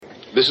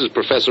This is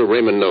Professor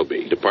Raymond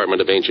Noby,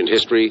 Department of Ancient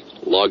History,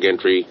 log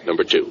entry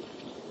number 2.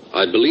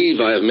 I believe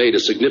I have made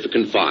a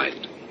significant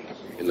find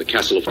in the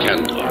Castle of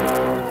Cantor.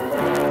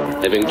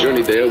 Having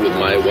journeyed there with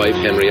my wife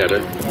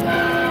Henrietta,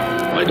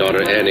 my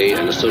daughter Annie,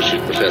 and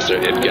Associate Professor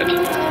Ed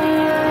Gettler.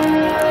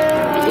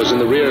 It was in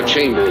the rear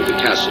chamber of the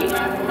castle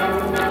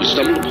we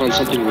stumbled upon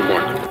something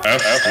remarkable.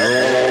 Astro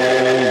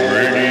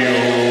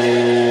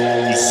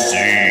Radio Z.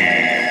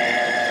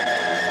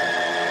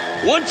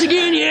 Once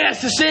again, you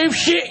ask the same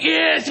shit you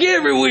ask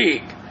every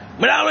week.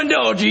 But I'll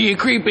indulge you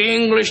creepy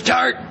English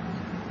tart.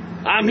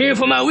 I'm here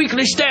for my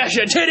weekly stash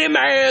of Teddy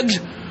Mags,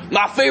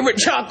 my favorite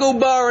choco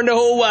bar in the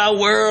whole wide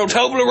world,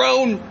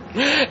 Toblerone,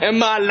 and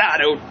my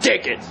lotto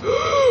tickets.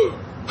 Who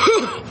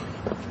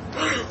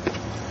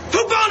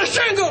bought a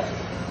shingle?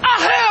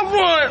 I have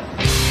one!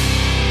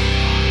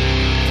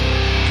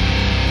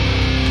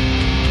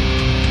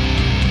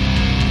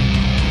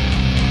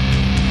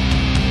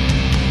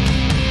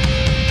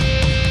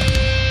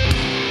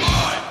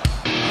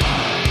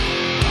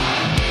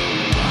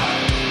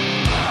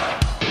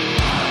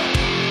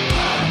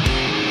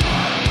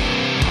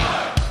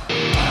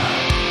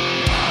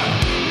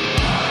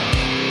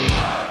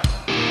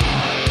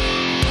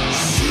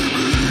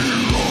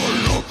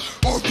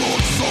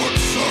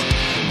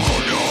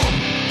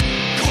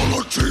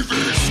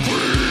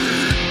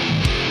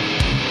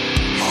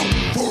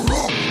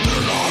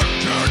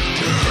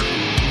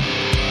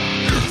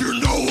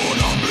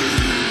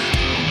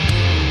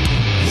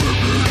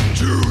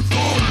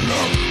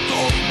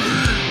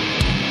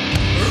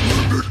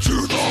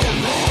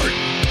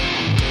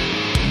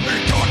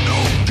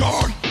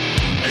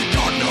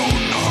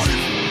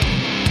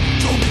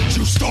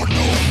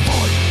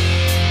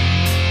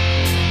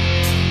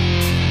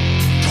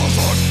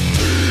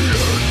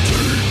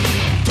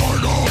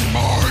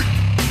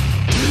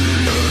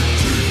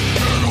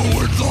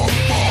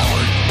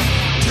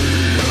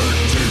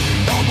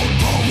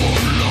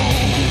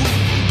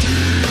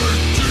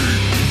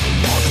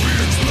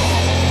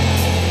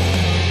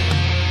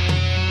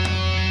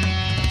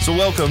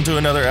 Welcome to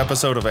another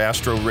episode of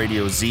Astro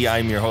Radio Z.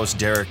 I'm your host,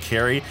 Derek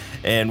Carey,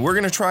 and we're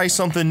going to try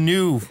something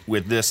new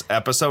with this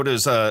episode.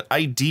 It's an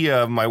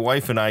idea my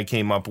wife and I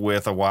came up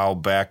with a while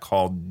back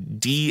called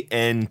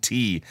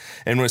DNT.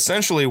 And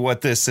essentially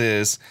what this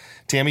is,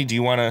 Tammy, do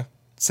you want to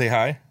say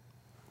hi?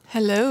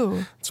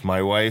 Hello. It's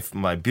my wife,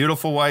 my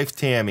beautiful wife,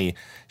 Tammy.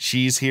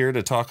 She's here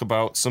to talk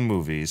about some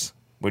movies.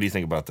 What do you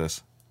think about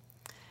this?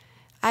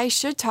 I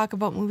should talk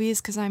about movies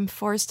because I'm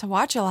forced to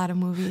watch a lot of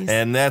movies.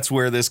 And that's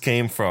where this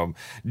came from.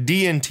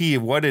 DNT,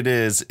 what it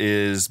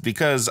is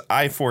because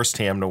I forced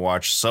Tam to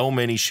watch so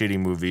many shitty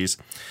movies,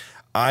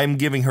 I'm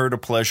giving her the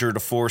pleasure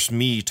to force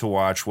me to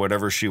watch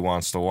whatever she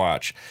wants to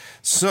watch.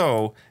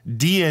 So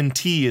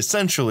DNT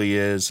essentially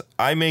is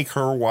I make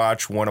her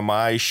watch one of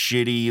my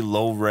shitty,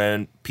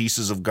 low-rent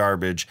pieces of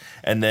garbage,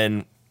 and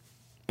then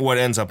what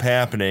ends up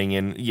happening,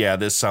 and yeah,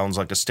 this sounds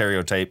like a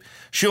stereotype,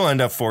 she'll end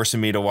up forcing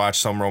me to watch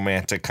some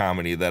romantic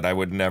comedy that I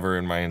would never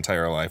in my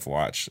entire life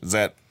watch. Is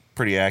that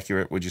pretty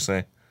accurate, would you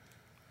say?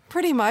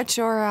 Pretty much,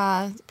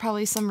 or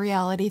probably some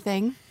reality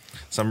thing.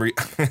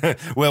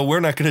 Well, we're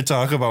not going to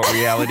talk about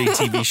reality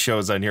TV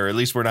shows on here. At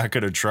least we're not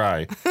going to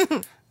try.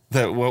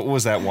 What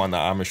was that one, the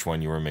Amish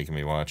one you were making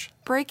me watch?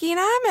 Breaking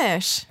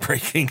Amish.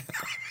 Breaking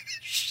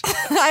Amish.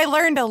 I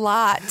learned a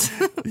lot.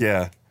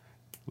 Yeah.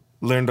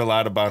 Learned a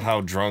lot about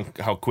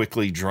how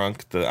quickly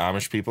drunk the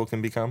Amish people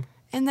can become.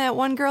 And that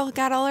one girl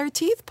got all her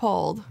teeth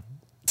pulled.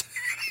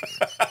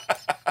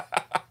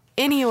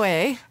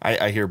 Anyway.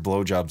 I hear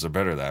blowjobs are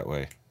better that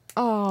way.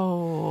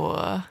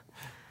 Oh.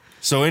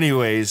 So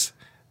anyways,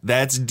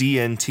 that's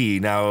DNT.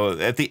 Now,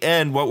 at the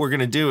end, what we're going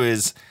to do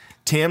is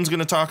Tam's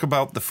going to talk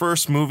about the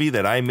first movie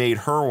that I made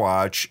her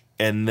watch,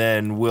 and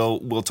then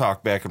we'll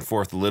talk back and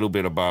forth a little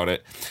bit about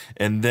it.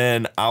 And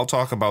then I'll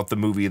talk about the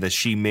movie that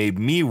she made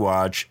me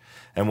watch,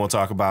 and we'll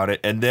talk about it.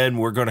 And then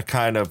we're going to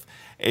kind of,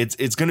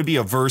 it's going to be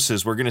a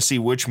versus. We're going to see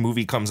which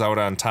movie comes out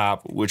on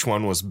top, which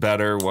one was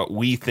better, what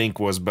we think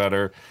was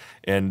better.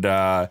 And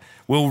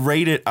we'll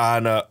rate it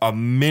on a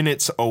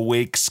minutes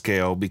awake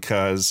scale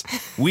because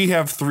we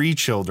have 3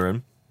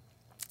 children.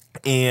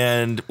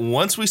 And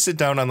once we sit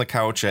down on the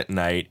couch at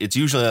night, it's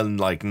usually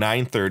like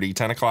 9:30,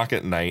 10 o'clock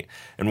at night,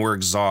 and we're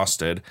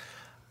exhausted.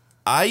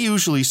 I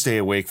usually stay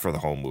awake for the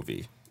whole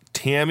movie.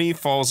 Tammy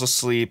falls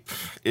asleep.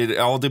 It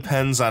all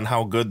depends on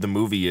how good the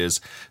movie is.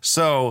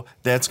 So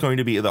that's going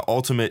to be the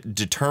ultimate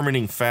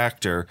determining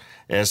factor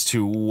as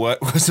to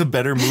what was a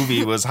better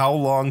movie was how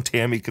long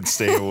Tammy could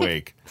stay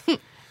awake.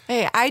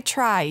 Hey, I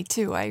try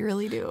too. I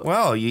really do.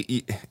 Well,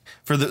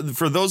 for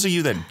those of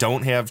you that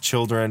don't have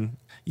children,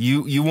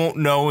 you won't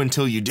know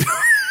until you do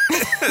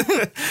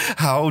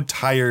how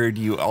tired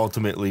you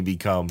ultimately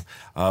become.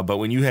 But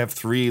when you have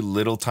 3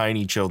 little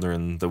tiny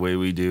children the way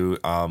we do,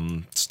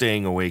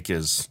 staying awake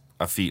is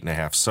a feat and a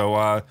half.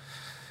 So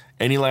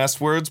any last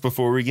words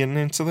before we get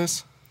into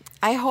this?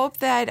 I hope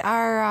that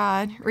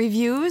our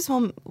reviews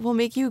will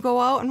make you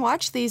go out and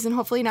watch these and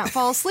hopefully not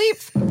fall asleep.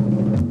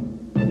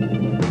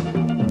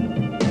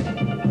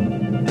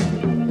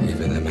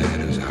 Even the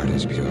man whose heart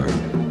is pure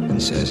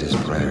says his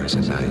prayers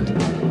at night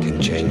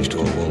can change to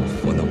a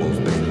wolf when the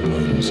wolfbane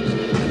blooms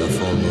and the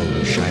full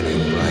moon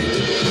shining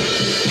bright.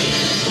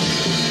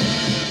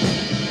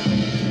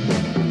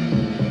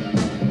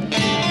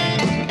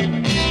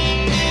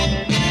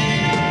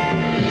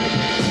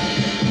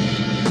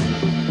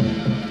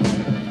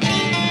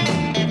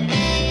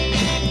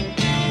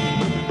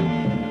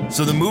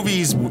 So the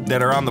movies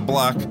that are on the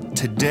block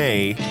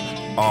today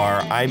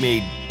are I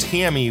made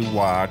Tammy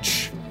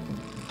watch.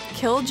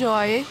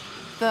 Killjoy,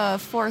 the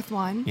fourth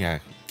one. Yeah,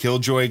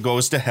 Killjoy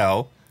Goes to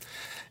Hell.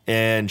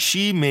 And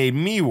she made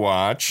me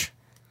watch.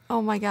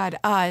 Oh my God.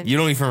 You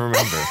don't even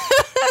remember.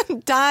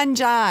 Don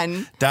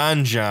John.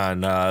 Don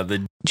John,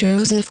 the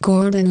Joseph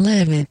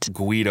Gordon-Levitt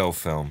Guido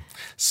film.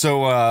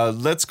 So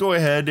let's go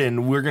ahead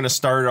and we're going to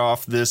start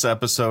off this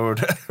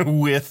episode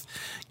with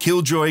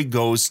Killjoy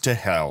Goes to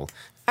Hell.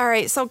 All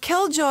right, so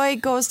Killjoy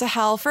Goes to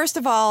Hell. First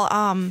of all,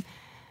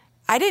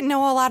 I didn't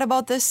know a lot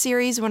about this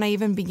series when I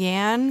even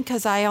began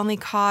because I only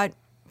caught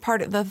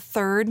part of the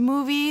third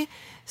movie.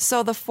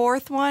 So the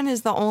fourth one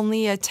is the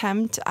only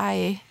attempt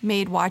I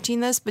made watching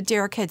this, but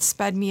Derek had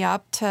sped me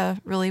up to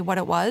really what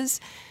it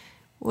was,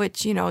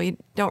 which, you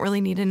don't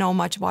really need to know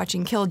much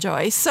watching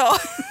Killjoy. So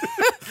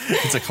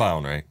It's a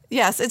clown, right?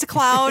 Yes, it's a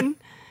clown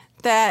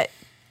that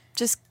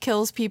just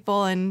kills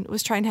people and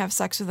was trying to have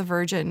sex with a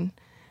virgin.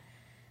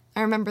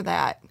 I remember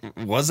that.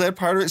 Was that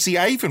part of it? See,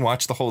 I even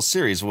watched the whole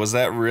series. Was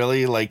that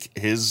really like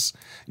his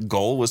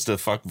goal was to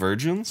fuck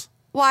virgins?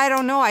 Well, I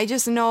don't know. I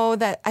just know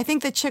that I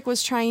think the chick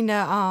was trying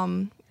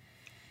to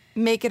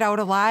make it out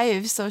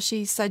alive, so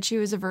she said she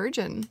was a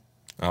virgin.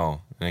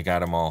 Oh, and it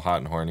got him all hot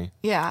and horny?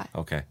 Yeah.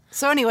 Okay.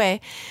 So anyway,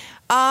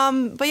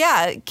 but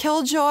yeah,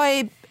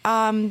 Killjoy,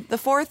 the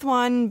fourth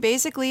one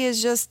basically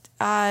is just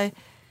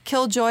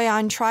Killjoy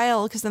on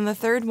trial because in the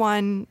third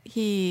one,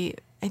 I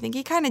think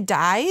he kind of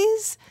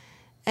dies.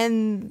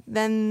 And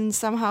then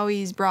somehow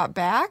he's brought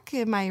back.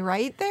 Am I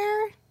right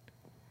there?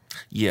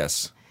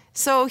 Yes.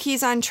 So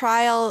he's on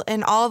trial,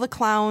 and all the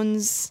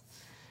clowns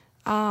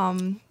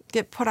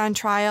get put on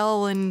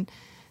trial, and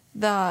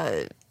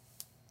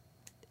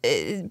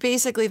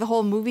basically the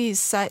whole movie is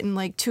set in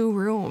like 2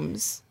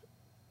 rooms.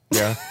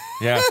 Yeah.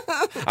 Yeah.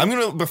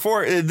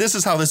 This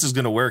is how this is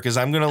going to work is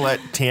I'm going to let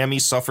Tammy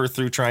suffer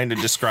through trying to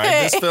describe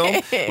this film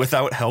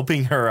without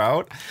helping her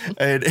out.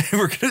 And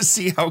we're going to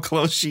see how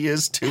close she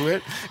is to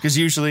it.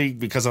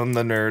 Because I'm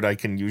the nerd, I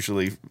can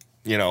usually,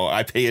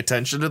 I pay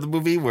attention to the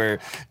movie where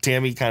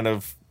Tammy kind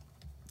of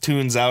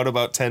tunes out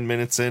about 10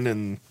 minutes in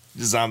and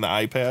is on the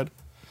iPad.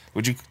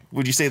 Would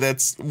you say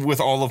that's,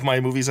 with all of my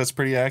movies, that's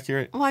pretty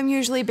accurate? Well, I'm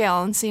usually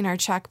balancing our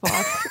checkbook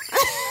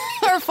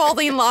or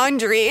folding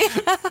laundry.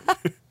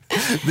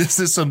 This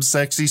is some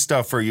sexy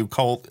stuff for you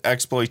cult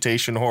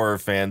exploitation horror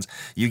fans.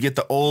 You get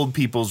the old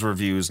people's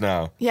reviews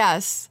now.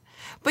 Yes.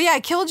 But yeah,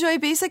 Killjoy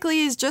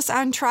basically is just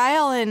on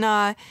trial, and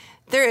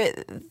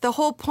the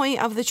whole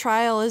point of the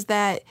trial is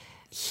that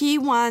he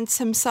wants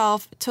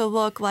himself to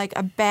look like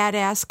a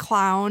badass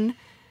clown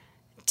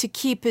to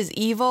keep his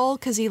evil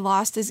because he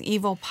lost his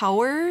evil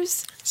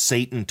powers.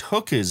 Satan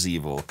took his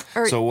evil.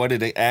 So what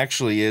it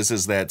actually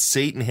is that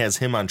Satan has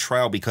him on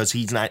trial because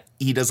he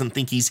doesn't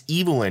think he's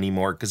evil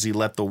anymore because he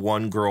let the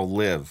one girl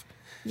live.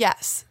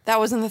 Yes, that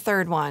was in the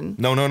third one.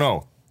 No.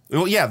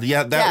 Well,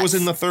 that was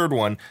in the third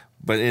one.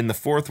 But in the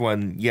fourth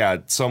one,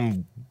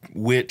 some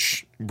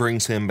witch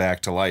brings him back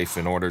to life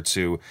in order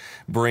to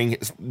bring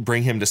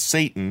him to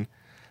Satan.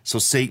 So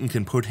Satan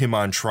can put him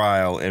on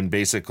trial and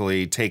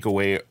basically take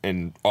away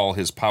all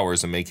his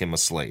powers and make him a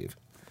slave.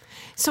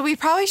 So we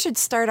probably should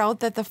start out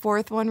that the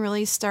fourth one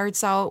really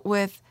starts out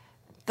with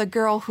the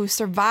girl who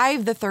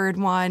survived the third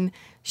one.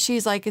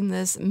 She's like in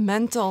this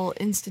mental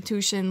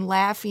institution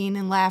laughing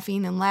and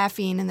laughing and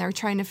laughing, and they're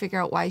trying to figure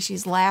out why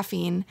she's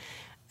laughing.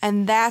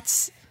 And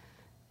that's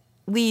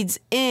leads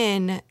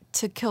in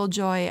to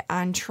Killjoy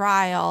on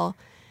trial.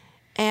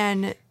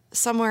 And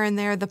somewhere in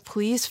there, the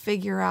police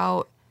figure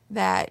out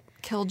that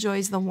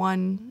Killjoy's the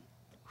one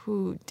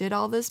who did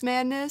all this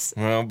madness.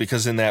 Well,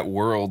 because in that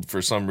world, for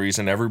some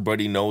reason,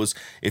 everybody knows,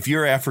 if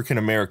you're African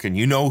American,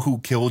 you know who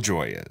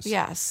Killjoy is.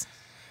 Yes.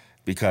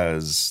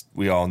 Because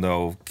we all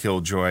know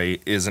Killjoy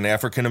is an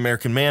African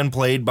American man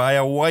played by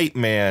a white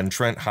man,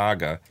 Trent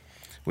Haga,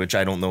 which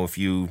I don't know if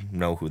you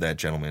know who that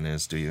gentleman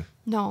is, do you?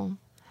 No.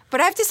 But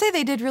I have to say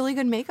they did really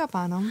good makeup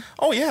on him.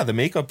 Oh, yeah, the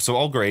makeup's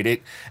all great.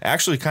 It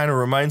actually kind of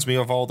reminds me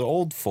of all the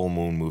old full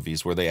moon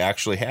movies where they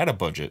actually had a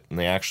budget and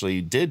they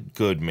actually did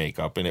good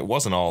makeup, and it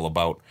wasn't all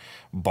about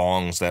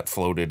bongs that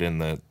floated in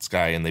the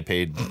sky, and they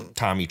paid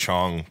Tommy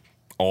Chong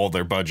all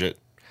their budget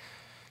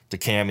to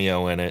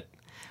cameo in it.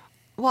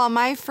 Well,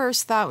 my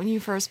first thought when you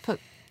first put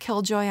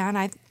Killjoy on,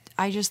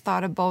 I just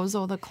thought of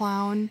Bozo the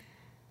Clown.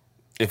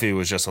 If he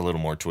was just a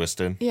little more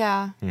twisted.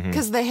 Yeah,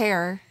 because the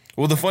hair.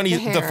 Well, the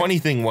funny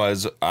thing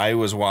was, I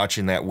was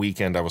watching that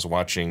weekend. I was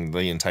watching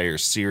the entire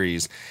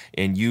series,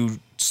 and you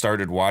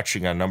started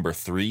watching on number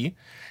 3,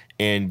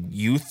 and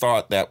you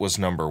thought that was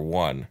number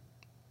 1.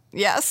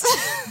 Yes.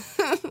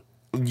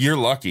 You're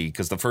lucky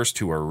because the first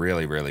two are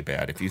really, really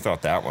bad. If you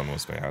thought that one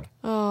was bad.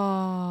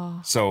 Oh.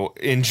 So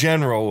in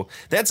general,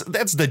 that's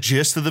the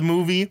gist of the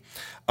movie,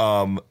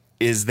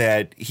 is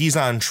that he's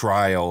on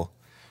trial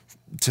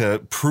to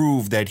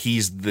prove that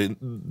he's the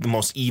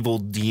most evil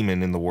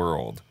demon in the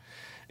world.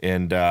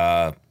 And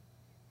and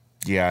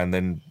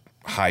then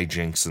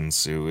hijinks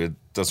ensue. It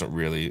doesn't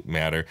really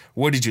matter.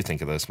 What did you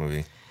think of this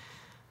movie?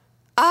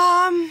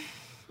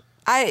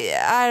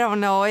 I don't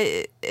know.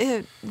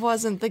 It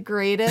wasn't the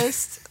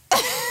greatest.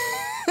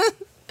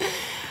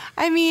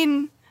 I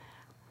mean,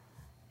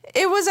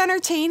 it was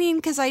entertaining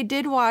because I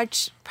did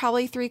watch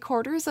probably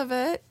 3/4 of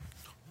it.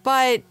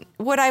 But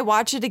would I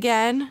watch it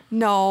again?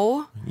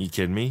 No. You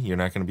kidding me? You're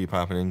not going to be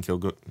popping in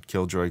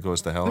Killjoy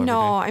Goes to Hell every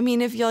No. day? I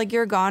mean, if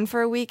you're gone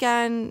for a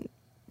weekend,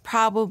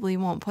 probably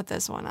won't put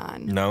this one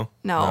on. No?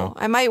 No.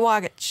 I might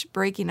watch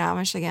Breaking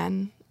Amish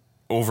again.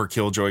 Over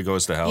Killjoy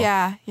Goes to Hell?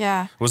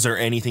 Yeah. Was there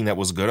anything that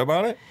was good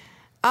about it?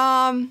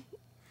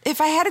 If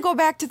I had to go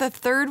back to the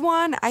third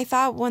one, I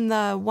thought when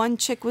the one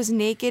chick was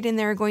naked and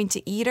they were going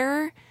to eat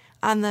her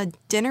on the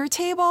dinner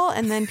table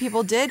and then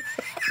people did,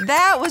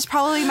 that was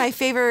probably my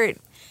favorite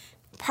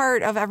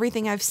part of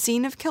everything I've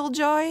seen of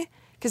Killjoy,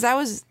 because that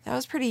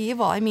was pretty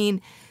evil. I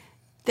mean,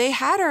 they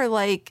had her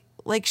like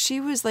she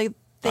was like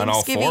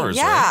Thanksgiving, on all fours,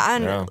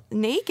 right?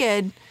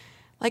 Naked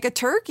like a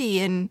turkey,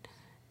 and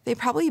they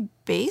probably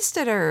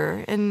basted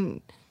her,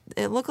 and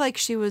it looked like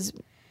she was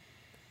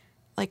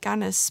like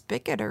on a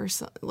spigot or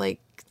like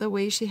the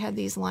way she had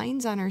these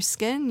lines on her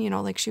skin,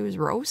 like she was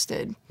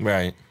roasted.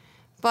 Right.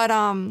 But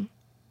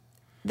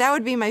that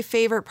would be my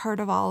favorite part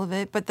of all of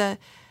it. But the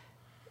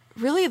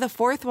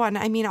fourth one,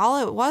 I mean,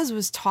 all it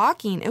was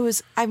talking.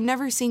 I've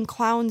never seen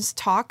clowns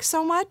talk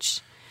so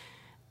much.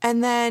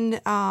 And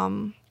then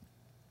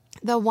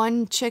the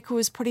one chick who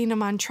was putting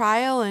him on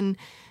trial, and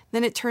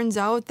then it turns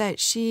out that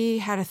she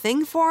had a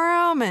thing for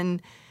him.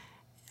 And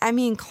I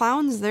mean,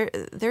 clowns,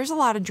 there's a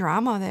lot of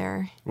drama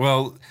there.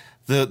 Well,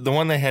 the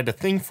one that had a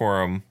thing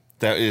for him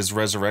that is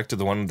resurrected,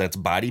 the one that's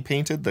body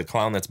painted, the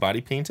clown that's body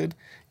painted,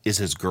 is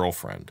his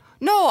girlfriend.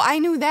 No, I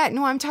knew that.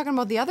 No, I'm talking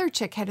about the other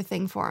chick had a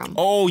thing for him.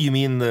 Oh, you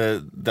mean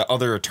the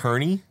other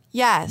attorney?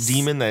 Yes.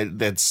 Demon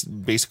that's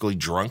basically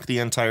drunk the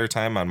entire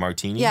time on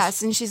martinis?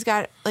 Yes, and she's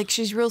got,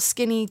 she's real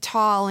skinny,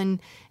 tall,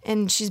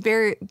 and she's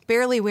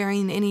barely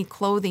wearing any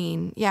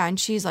clothing. Yeah, and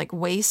she's,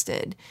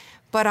 wasted.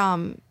 But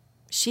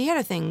she had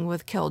a thing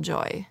with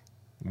Killjoy.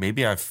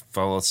 Maybe I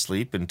fell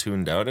asleep and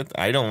tuned out.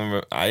 I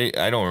don't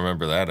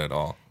remember that at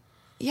all.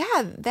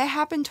 Yeah, that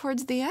happened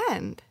towards the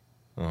end.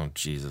 Oh,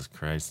 Jesus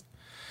Christ.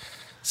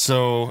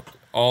 So,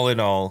 all in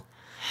all...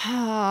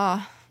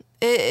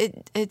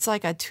 It's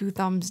like a 2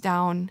 thumbs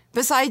down.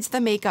 Besides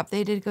the makeup,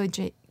 they did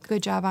a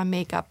good job on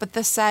makeup. But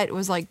the set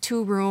was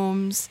 2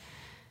 rooms.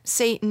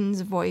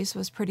 Satan's voice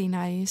was pretty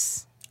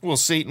nice. Well,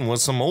 Satan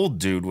was some old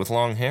dude with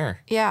long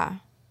hair. Yeah.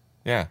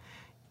 Yeah.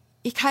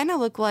 He kind of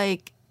looked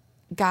like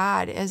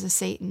God as a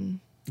Satan.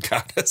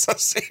 God as a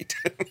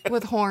Satan.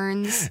 With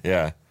horns.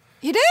 Yeah.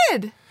 He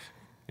did.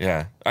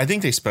 Yeah. I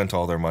think they spent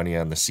all their money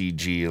on the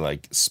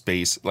CG,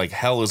 space,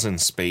 hell is in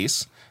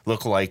space.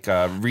 Look like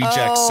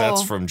reject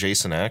sets from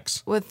Jason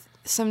X. With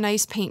some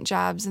nice paint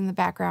jobs in the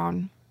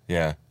background.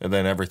 Yeah. And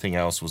then everything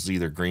else was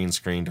either green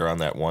screened or on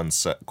that one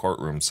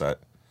courtroom set.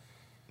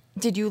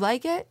 Did you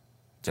like it?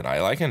 Did I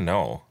like it?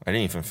 No. I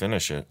didn't even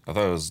finish it. I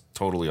thought it was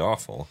totally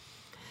awful.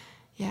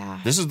 Yeah.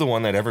 This is the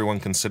one that everyone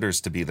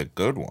considers to be the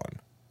good one.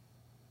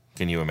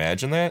 Can you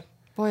imagine that?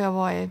 Boy, oh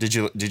boy. Did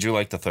you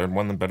like the third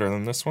one better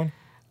than this one?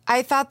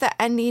 I thought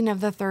the ending of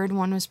the third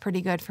one was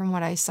pretty good from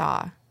what I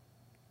saw.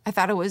 I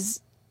thought it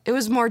was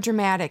more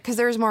dramatic because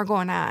there was more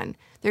going on.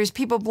 There's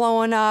people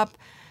blowing up.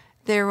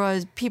 There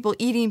was people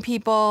eating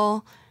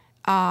people.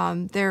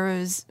 There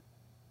was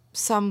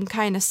some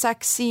kind of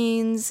sex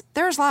scenes.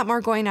 There was a lot more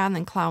going on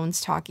than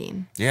clowns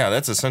talking. Yeah,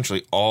 that's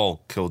essentially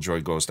all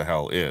Killjoy Goes to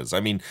Hell is.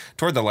 I mean,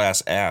 toward the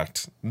last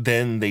act,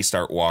 then they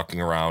start walking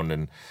around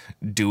and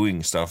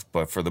doing stuff.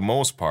 But for the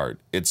most part,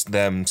 it's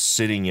them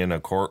sitting in a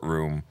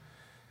courtroom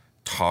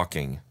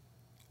talking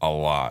a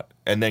lot.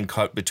 And then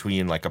cut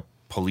between a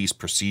police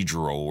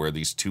procedural where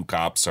these 2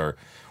 cops are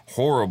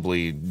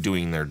horribly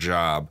doing their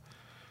job.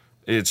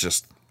 It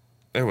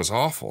was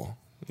awful.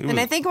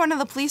 I think one of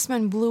the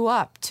policemen blew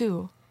up,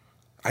 too.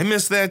 I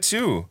missed that,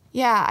 too.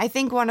 Yeah, I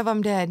think one of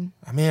them did.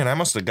 Man, I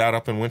must have got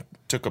up and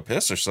took a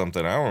piss or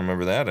something. I don't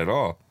remember that at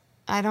all.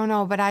 I don't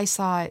know, but I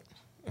saw it.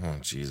 Oh,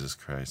 Jesus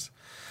Christ.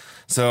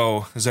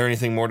 So, is there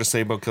anything more to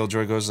say about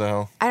Killjoy Goes to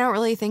Hell? I don't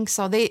really think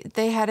so. They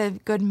had a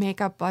good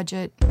makeup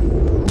budget.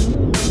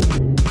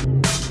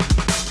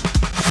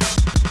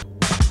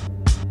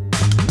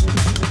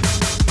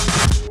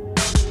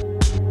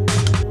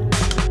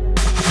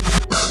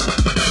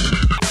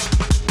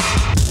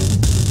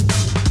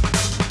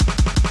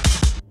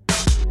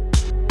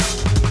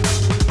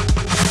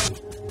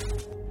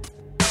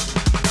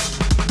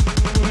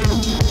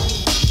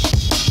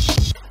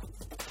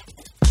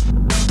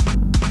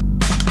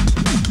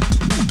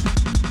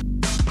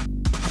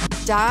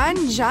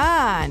 Don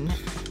John.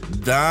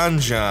 Don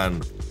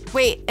John.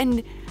 Wait,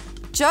 and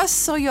just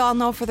so you all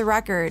know for the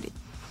record,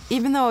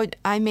 even though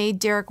I made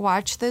Derek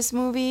watch this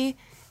movie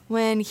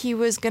when he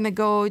was going to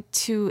go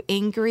to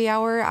Angry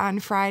Hour on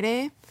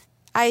Friday,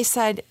 I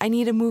said, I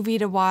need a movie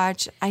to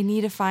watch. I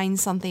need to find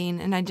something.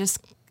 And I just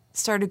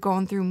started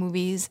going through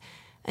movies.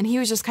 And he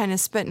was just kind of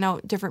spitting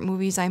out different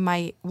movies I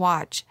might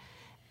watch.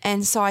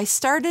 And so I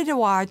started to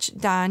watch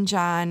Don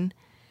John.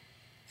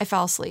 I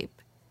fell asleep.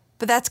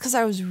 But that's because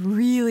I was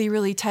really,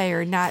 really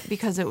tired, not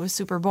because it was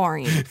super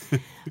boring.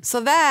 So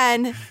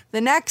then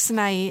the next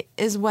night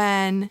is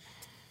when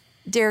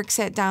Derek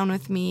sat down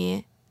with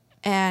me,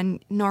 and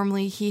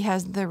normally he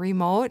has the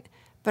remote,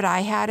 but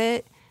I had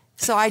it.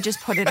 So I just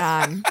put it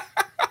on.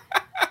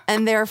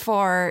 And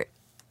therefore,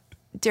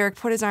 Derek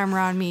put his arm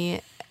around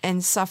me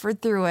and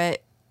suffered through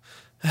it.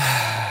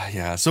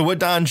 Yeah. So what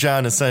Don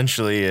John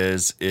essentially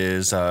is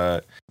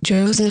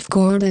Joseph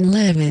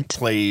Gordon-Levitt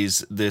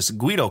plays this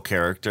Guido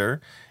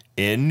character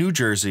in New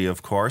Jersey,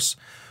 of course,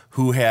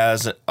 who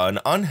has an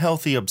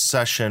unhealthy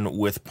obsession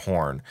with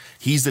porn.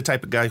 He's the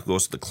type of guy who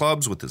goes to the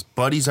clubs with his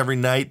buddies every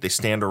night. They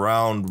stand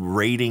around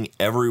rating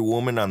every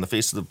woman on the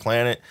face of the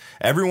planet.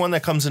 Everyone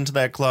that comes into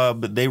that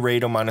club, they rate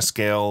them on a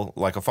scale,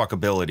 like a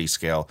fuckability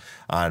scale,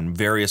 on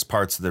various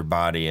parts of their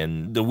body.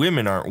 And the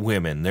women aren't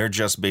women. They're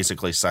just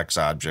basically sex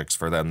objects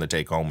for them to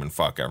take home and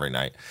fuck every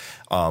night.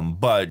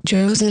 But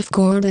Joseph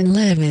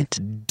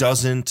Gordon-Levitt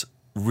doesn't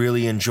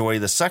really enjoy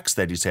the sex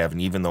that he's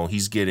having, even though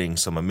he's getting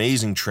some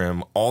amazing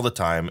trim all the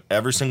time,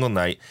 every single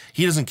night.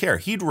 He doesn't care.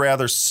 He'd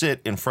rather sit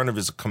in front of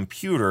his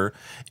computer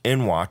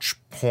and watch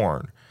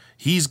porn.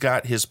 He's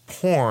got his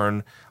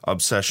porn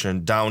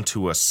obsession down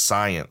to a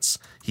science.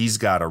 He's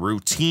got a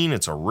routine.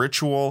 It's a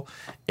ritual.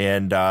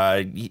 And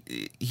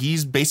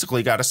he's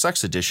basically got a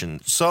sex addiction.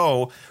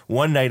 So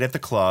one night at the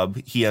club,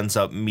 he ends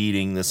up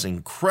meeting this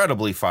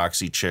incredibly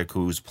foxy chick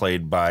who's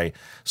played by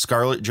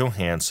Scarlett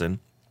Johansson.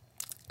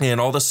 And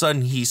all of a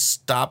sudden, he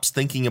stops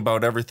thinking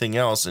about everything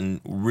else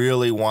and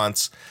really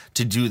wants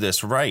to do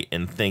this right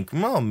and think,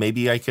 well,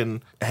 maybe I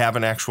can have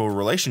an actual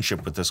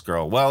relationship with this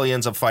girl. Well, he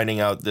ends up finding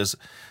out this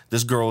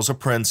girl is a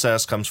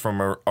princess, comes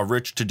from a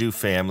rich to-do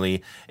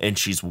family, and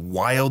she's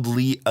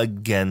wildly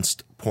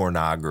against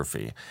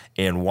pornography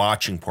and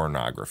watching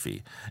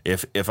pornography.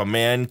 If a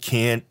man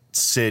can't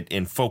sit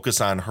and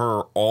focus on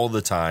her all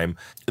the time,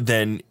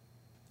 then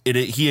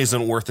he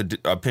isn't worth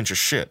a pinch of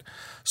shit.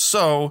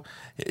 So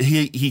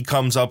he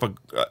comes up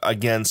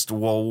against,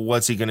 well,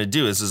 what's he going to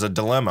do? This is a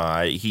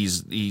dilemma.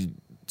 He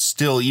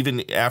still,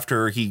 even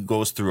after he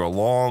goes through a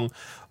long,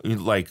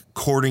 like,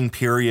 courting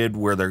period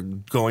where they're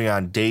going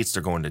on dates,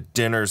 they're going to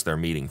dinners, they're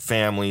meeting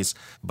families,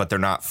 but they're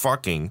not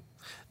fucking.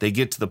 They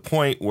get to the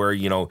point where,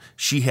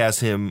 she has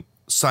him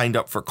signed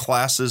up for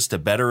classes to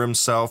better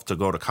himself, to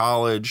go to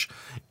college,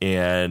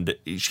 and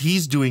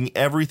he's doing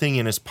everything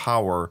in his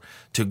power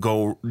to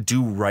go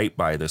do right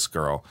by this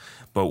girl.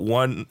 But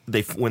when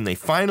they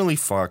finally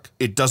fuck,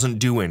 it doesn't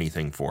do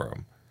anything for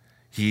him.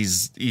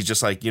 He's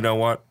just like, you know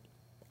what?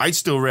 I'd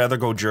still rather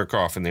go jerk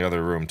off in the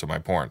other room to my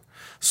porn.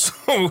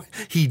 So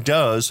he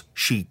does.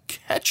 She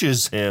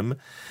catches him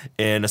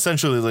and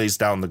essentially lays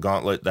down the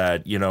gauntlet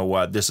that, you know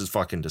what, this is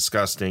fucking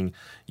disgusting.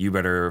 You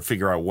better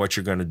figure out what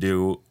you're going to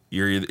do.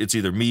 It's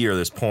either me or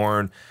this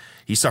porn.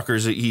 He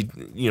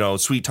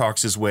sweet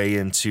talks his way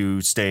into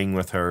staying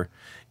with her.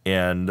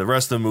 And the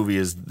rest of the movie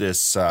is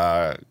this,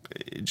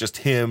 just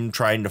him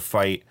trying to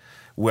fight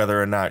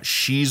whether or not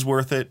she's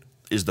worth it.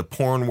 Is the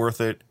porn worth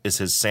it? Is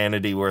his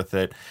sanity worth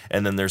it?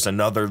 And then there's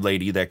another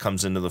lady that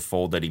comes into the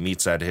fold that he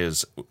meets at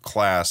his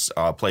class,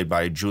 played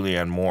by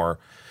Julianne Moore.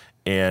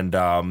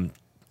 And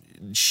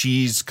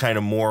she's kind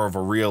of more of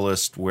a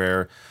realist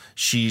where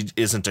she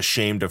isn't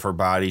ashamed of her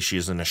body. She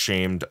isn't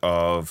ashamed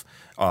of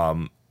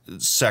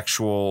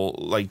sexual,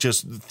 like,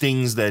 just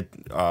things that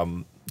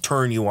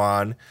turn you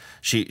on.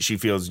 She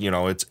feels,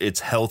 it's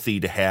healthy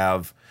to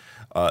have,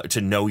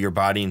 to know your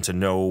body and to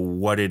know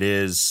what it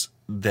is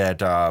that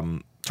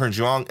turns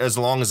you on, as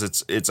long as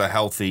it's a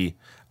healthy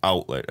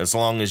outlet, as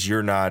long as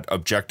you're not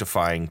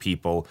objectifying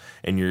people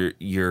and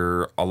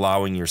you're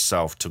allowing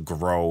yourself to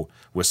grow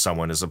with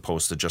someone as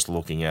opposed to just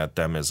looking at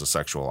them as a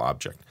sexual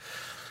object.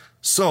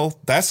 So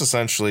that's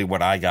essentially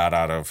what I got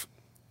out of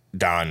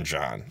Don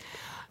John.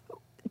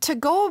 To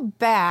go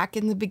back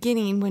in the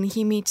beginning when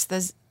he meets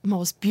this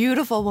most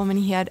beautiful woman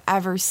he had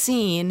ever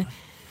seen,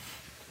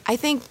 I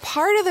think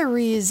part of the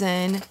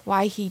reason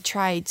why he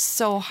tried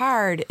so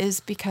hard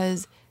is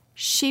because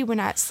she would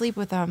not sleep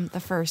with him the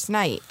first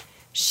night.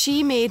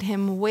 She made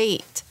him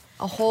wait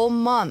a whole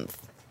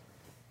month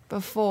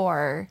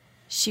before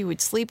she would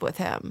sleep with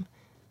him.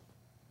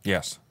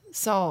 Yes.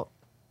 So,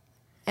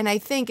 and I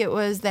think it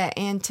was that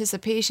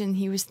anticipation.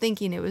 He was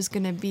thinking it was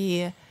going to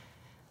be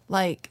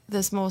like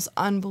this most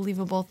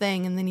unbelievable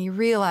thing. And then he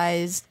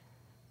realized,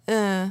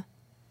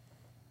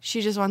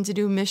 she just wants to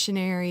do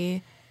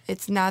missionary.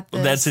 It's not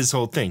this. That's his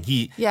whole thing.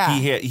 He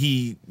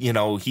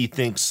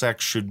thinks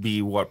sex should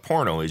be what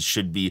porno is.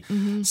 Should be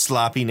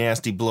sloppy,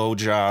 nasty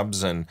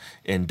blowjobs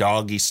and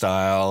doggy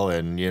style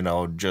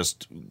and,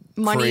 just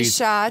money crazy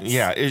shots.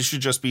 Yeah, it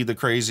should just be the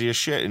craziest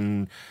shit.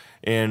 And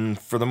And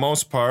for the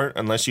most part,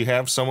 unless you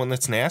have someone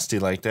that's nasty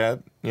like that,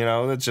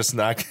 that's just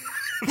not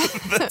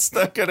that's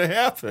not going to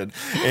happen.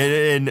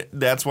 And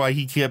that's why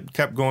he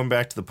kept going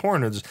back to the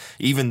porn,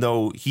 even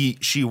though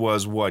she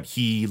was what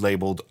he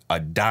labeled a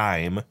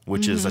dime,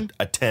 which is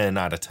a 10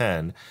 out of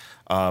 10.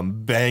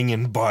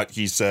 Banging butt,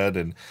 he said,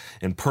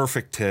 and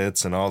perfect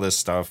tits and all this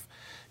stuff.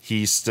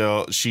 She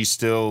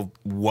still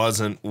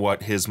wasn't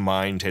what his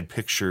mind had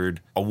pictured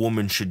a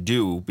woman should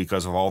do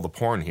because of all the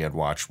porn he had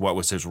watched. What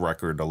was his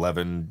record?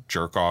 11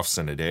 jerk-offs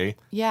in a day?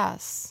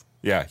 Yes.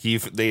 Yeah,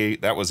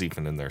 that was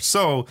even in there.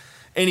 So,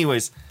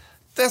 anyways,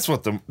 that's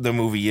what the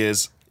movie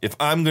is. If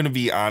I'm going to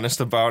be honest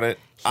about it,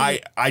 I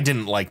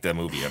didn't like that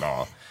movie at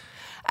all.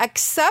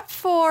 Except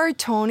for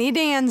Tony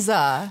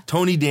Danza.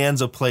 Tony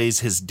Danza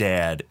plays his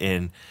dad,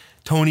 and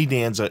Tony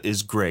Danza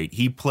is great.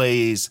 He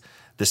plays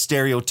the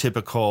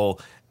stereotypical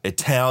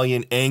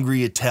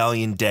angry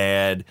Italian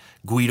dad,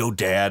 Guido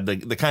dad,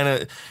 the kind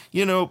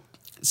of,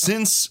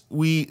 since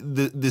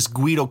this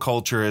Guido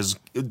culture has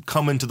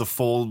come into the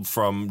fold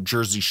from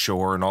Jersey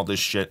Shore and all this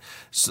shit,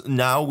 so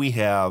now we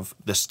have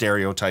the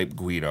stereotype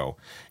Guido.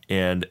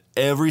 And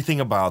everything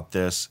about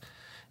this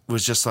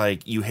was just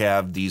like, you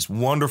have these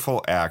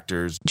wonderful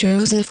actors.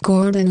 Joseph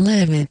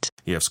Gordon-Levitt.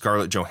 You have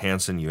Scarlett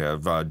Johansson, you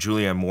have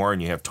Julianne Moore,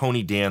 and you have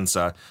Tony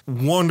Danza.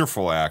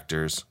 Wonderful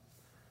actors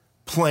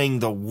playing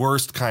the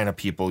worst kind of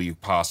people you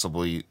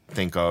possibly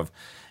think of.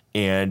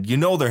 And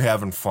they're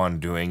having fun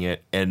doing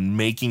it and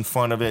making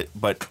fun of it,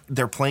 but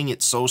they're playing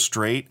it so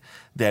straight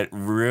that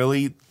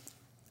really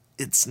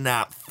it's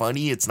not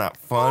funny. It's not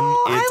fun.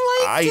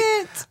 I liked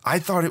it. I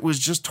thought it was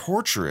just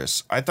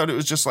torturous. I thought it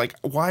was just like,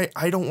 why?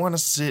 I don't want to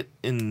sit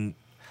in.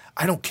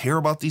 I don't care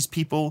about these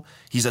people.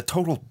 He's a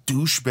total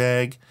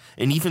douchebag.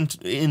 And even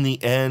in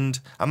the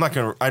end, I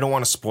don't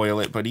want to spoil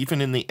it, but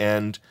even in the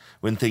end,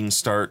 when things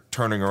start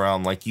turning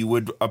around like you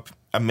would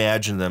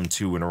imagine them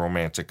to in a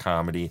romantic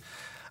comedy,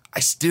 I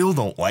still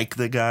don't like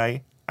the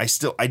guy. I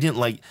didn't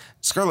like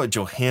Scarlett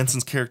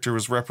Johansson's character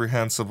was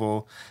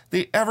reprehensible.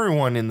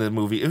 Everyone in the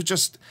movie, it was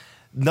just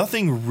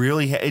nothing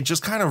really. It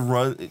just kind of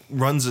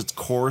runs its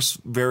course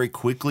very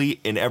quickly,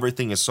 and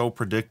everything is so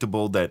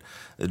predictable that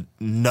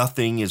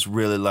nothing is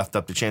really left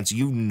up to chance.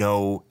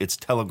 It's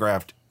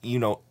telegraphed.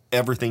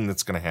 Everything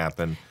that's going to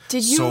happen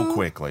so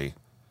quickly.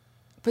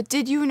 But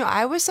did you know,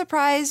 I was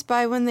surprised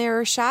by when they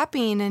were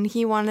shopping and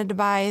he wanted to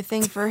buy a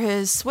thing for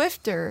his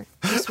Swiffer.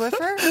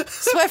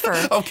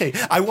 Swiffer. Okay,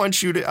 I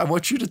want you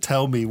to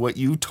tell me what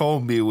you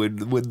told me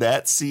when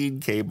that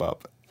scene came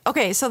up.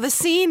 Okay, so the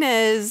scene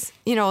is,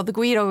 the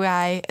Guido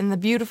guy and the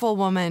beautiful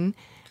woman.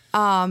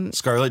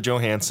 Scarlett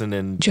Johansson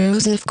and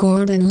Joseph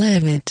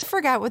Gordon-Levitt. I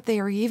forgot what they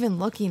were even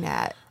looking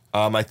at.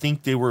 I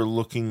think they were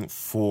looking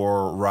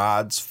for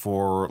rods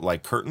for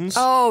like curtains.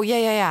 Oh,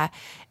 yeah.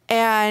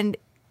 And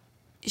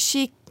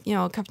she,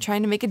 kept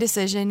trying to make a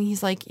decision.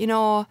 He's like,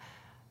 do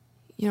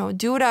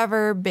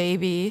whatever,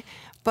 baby.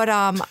 But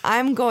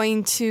I'm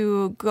going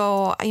to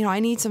go, I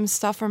need some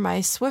stuff for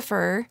my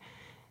Swiffer,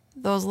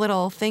 those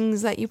little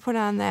things that you put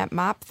on that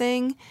mop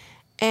thing.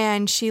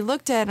 And she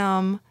looked at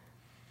him.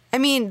 I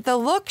mean, the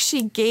look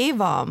she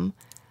gave him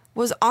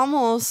was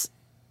almost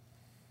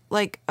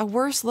like a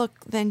worse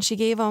look than she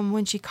gave him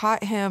when she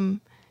caught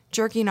him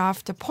jerking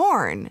off to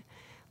porn.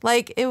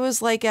 Like, it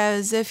was like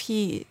as if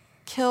he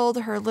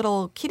killed her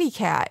little kitty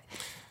cat.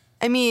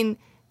 I mean,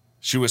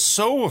 she was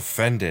so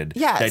offended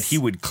that he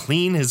would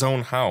clean his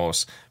own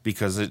house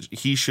because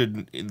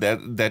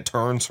that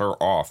turns her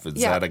off. Is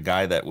that a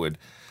guy that would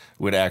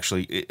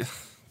actually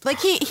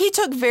like he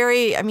took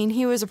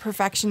he was a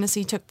perfectionist.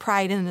 He took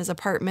pride in his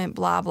apartment,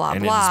 blah blah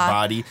and blah. And in his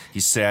body, he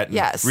sat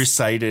and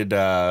recited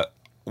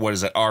what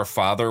is it, Our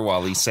Father,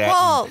 while he sat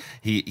and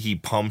he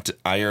pumped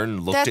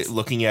iron,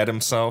 looking at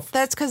himself.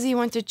 That's because he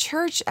went to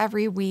church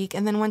every week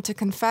and then went to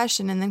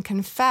confession and then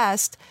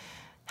confessed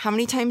how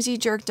many times he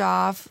jerked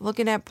off,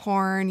 looking at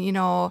porn,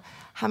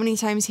 how many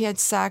times he had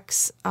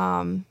sex,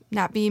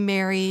 not being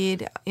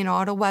married,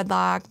 out of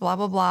wedlock, blah,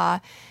 blah, blah.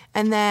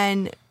 And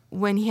then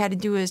when he had to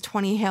do his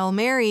 20 Hail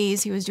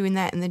Marys, he was doing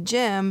that in the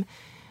gym,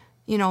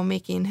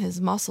 making his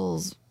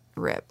muscles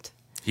ripped.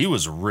 He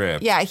was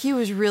ripped. Yeah, he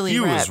was really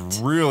ripped. He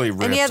was really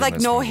ripped. And he had like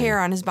no hair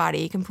on his body.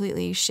 He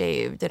completely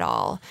shaved it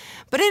all.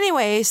 But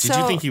anyway, Did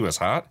you think he was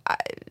hot?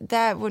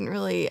 That wouldn't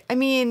really... I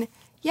mean,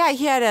 yeah,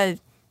 he had a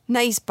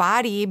nice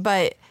body,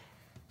 but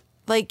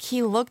like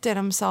he looked at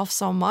himself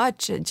so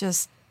much, it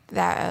just...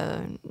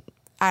 I don't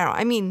know.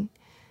 I mean...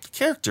 The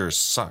characters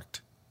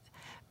sucked.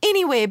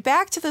 Anyway,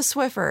 back to the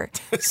Swiffer.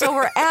 So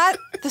we're at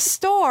the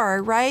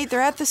store, right? They're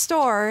at the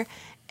store,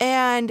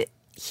 and...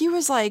 he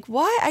was like,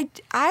 what?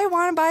 I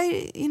want to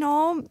buy,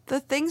 the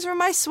things for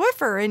my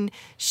Swiffer. And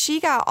she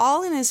got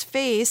all in his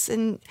face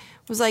and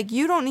was like,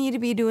 you don't need to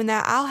be doing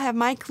that. I'll have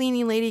my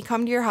cleaning lady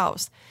come to your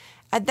house.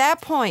 At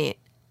that point,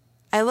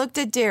 I looked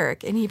at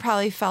Derek and he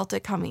probably felt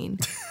it coming.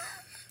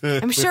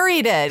 I'm sure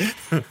he did.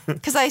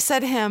 Because I said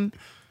to him,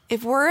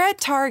 if we're at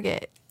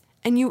Target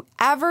and you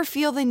ever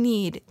feel the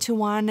need to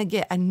want to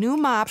get a new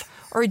mop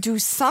or do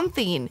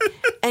something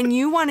and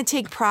you want to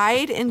take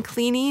pride in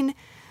cleaning,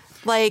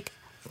 like...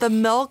 the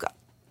milk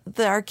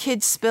that our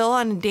kids spill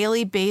on a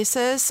daily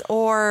basis,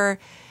 or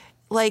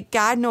like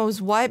God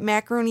knows what,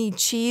 macaroni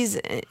cheese,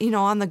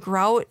 on the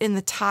grout in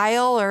the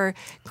tile, or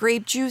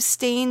grape juice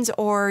stains,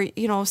 or,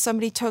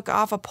 somebody took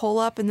off a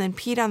pull-up and then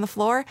peed on the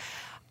floor.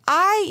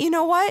 You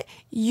know what?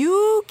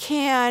 You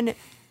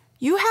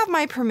have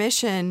my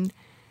permission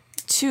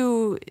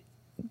to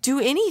do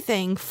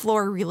anything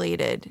floor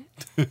related,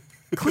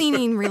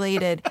 cleaning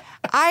related.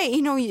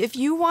 If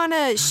you want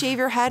to shave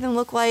your head and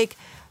look like,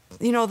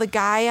 the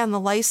guy on the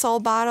Lysol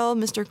bottle,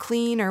 Mr.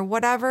 Clean or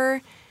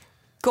whatever,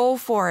 go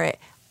for it.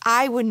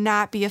 I would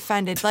not be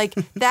offended. Like,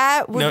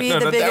 that would be the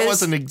biggest. That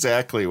wasn't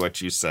exactly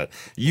what you said.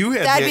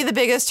 That'd be the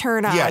biggest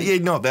turn on. Yeah,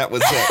 no, that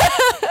was it.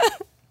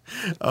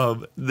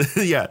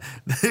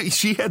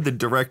 She had the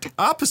direct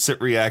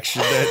opposite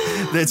reaction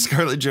that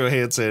Scarlett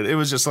Johansson. It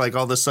was just like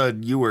all of a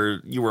sudden you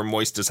were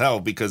moist as hell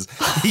because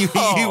you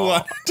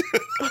wanted to,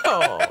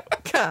 oh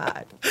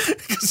God,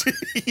 because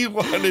he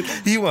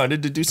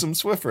wanted to do some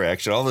Swiffer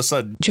action. All of a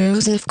sudden,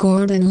 Joseph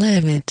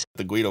Gordon-Levitt.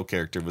 The Guido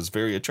character was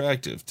very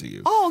attractive to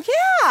you. Oh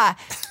yeah.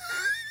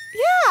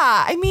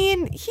 Yeah, I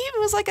mean, he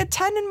was like a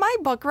 10 in my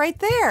book right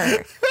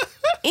there.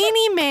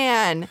 Any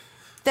man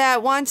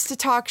that wants to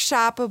talk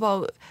shop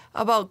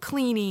about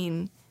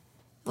cleaning,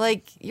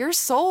 like, you're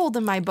sold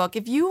in my book.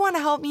 If you want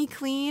to help me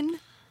clean,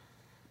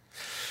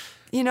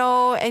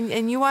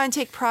 and you want to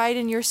take pride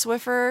in your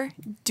Swiffer,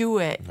 do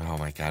it. Oh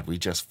my God, we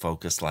just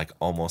focused like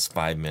almost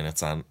 5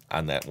 minutes on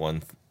that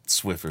one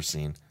Swiffer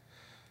scene.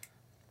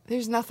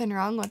 There's nothing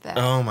wrong with that.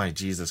 Oh my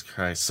Jesus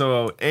Christ.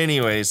 So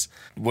anyways,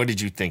 what did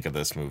you think of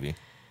this movie?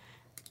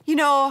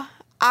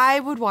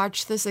 I would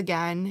watch this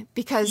again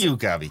because you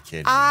gotta be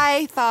kidding me.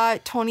 I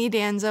thought Tony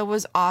Danza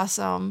was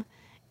awesome.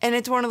 And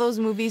it's one of those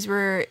movies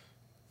where,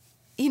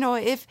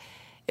 if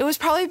it was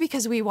probably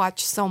because we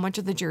watched so much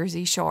of the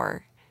Jersey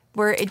Shore,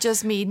 where it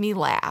just made me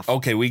laugh.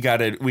 Okay, we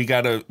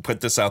gotta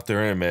put this out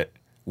there in a minute.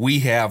 We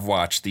have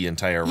watched the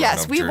entire run of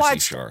Jersey Shore. Yes, we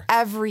watched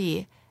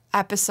every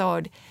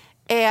episode.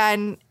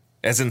 And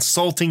as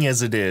insulting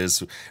as it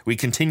is, we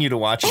continue to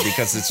watch it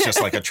because it's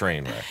just like a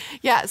train wreck.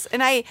 Yes,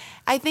 and I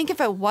think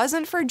if it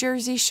wasn't for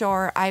Jersey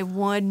Shore, I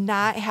would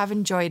not have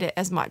enjoyed it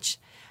as much.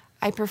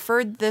 I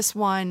preferred this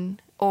one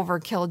over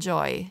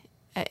Killjoy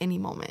at any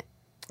moment.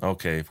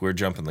 Okay, we're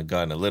jumping the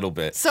gun a little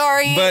bit.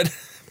 Sorry. But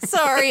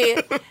sorry.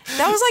 That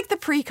was like the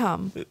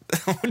pre-cum.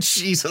 Oh,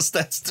 Jesus,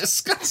 that's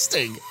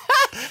disgusting.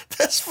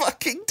 That's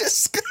fucking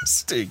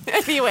disgusting.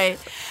 Anyway,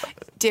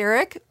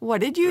 Derek,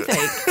 what did you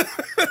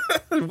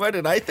think? What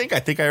did I think? I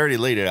think I already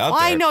laid it out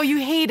there. I know you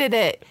hated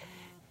it.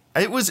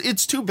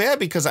 It's too bad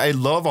because I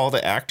love all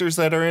the actors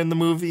that are in the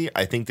movie.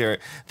 I think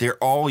they're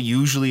all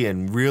usually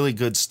in really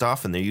good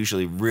stuff and they're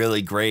usually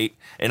really great.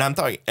 And I'm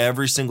talking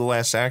every single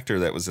last actor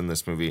that was in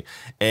this movie.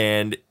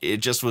 And it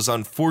just was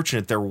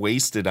unfortunate they're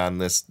wasted on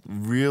this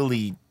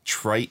really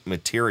trite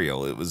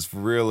material. It was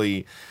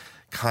really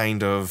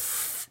kind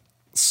of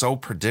so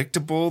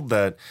predictable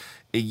that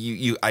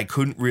I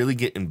couldn't really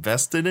get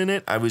invested in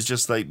it. I was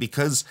just like,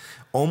 because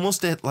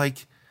almost at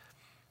like,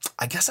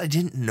 I guess I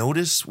didn't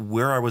notice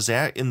where I was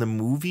at in the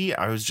movie.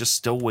 I was just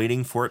still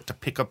waiting for it to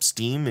pick up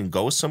steam and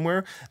go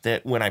somewhere,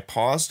 that when I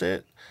paused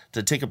it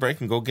to take a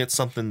break and go get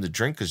something to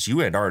drink, because you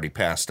had already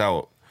passed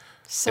out.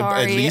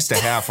 Sorry. At least a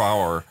half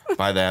hour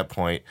by that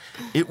point.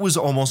 It was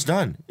almost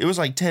done. It was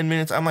like 10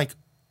 minutes. I'm like,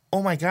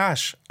 oh my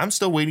gosh, I'm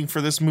still waiting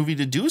for this movie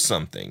to do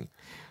something.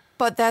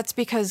 But that's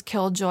because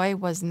Killjoy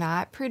was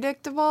not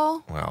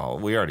predictable. Well,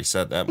 we already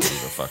said that movie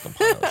was a fucking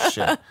pile of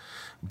shit.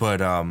 But,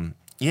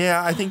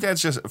 yeah, I think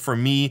that's just, for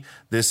me,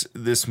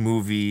 this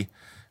movie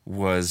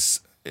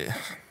was,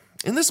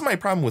 and this is my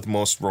problem with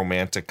most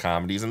romantic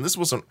comedies, and this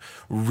wasn't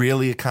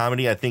really a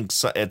comedy. I think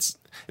it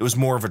was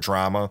more of a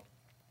drama,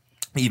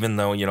 even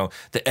though,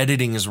 the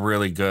editing is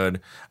really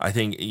good. I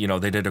think,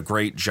 they did a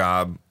great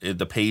job.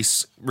 The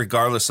pace,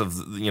 regardless of,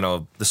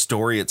 the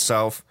story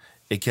itself,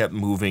 it kept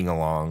moving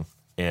along.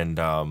 And,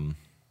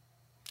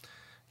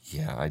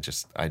 yeah, I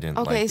didn't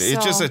like it.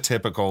 It's just a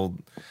typical...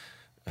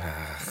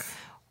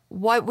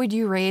 What would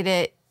you rate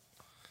it?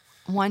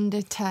 1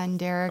 to 10,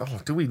 Derek?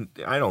 Oh,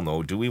 I don't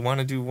know. Do we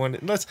want to do one?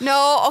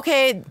 No,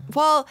 okay.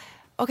 Well,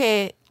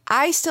 okay.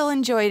 I still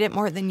enjoyed it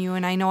more than you,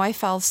 and I know I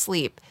fell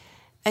asleep.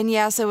 And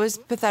yes, it was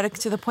pathetic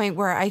to the point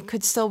where I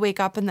could still wake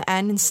up in the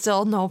end and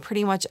still know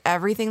pretty much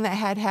everything that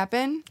had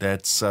happened.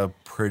 That's a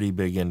pretty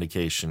big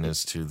indication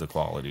as to the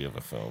quality of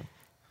a film.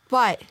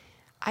 But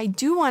I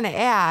do want to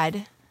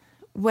add,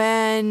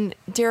 when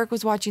Derek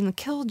was watching the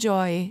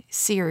Killjoy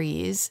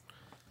series,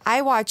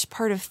 I watched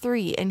part of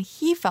 3 and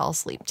he fell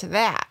asleep to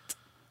that.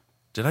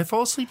 Did I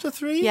fall asleep to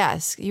 3?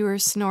 Yes. You were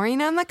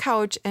snoring on the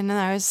couch and then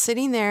I was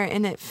sitting there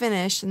and it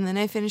finished and then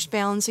I finished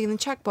balancing the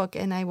checkbook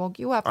and I woke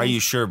you up. Are you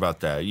sure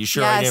about that? Are you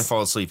sure I didn't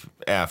fall asleep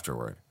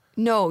afterward?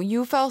 No,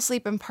 you fell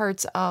asleep in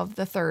parts of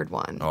the 3rd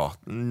one. Oh,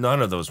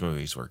 none of those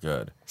movies were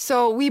good.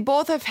 So we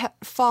both have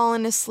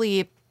fallen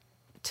asleep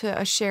to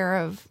a share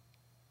of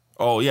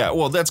Oh yeah,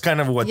 well that's kind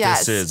of what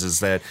Yes. this is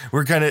that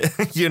we're kind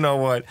of, you know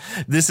what,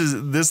 this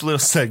little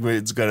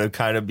segment is going to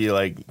kind of be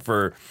like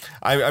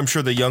I'm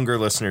sure the younger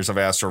listeners of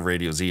Astro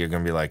Radio Z are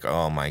going to be like,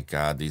 oh my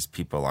God, these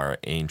people are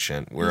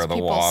ancient. Where These are the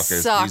people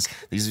walkers? suck.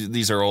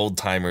 These are old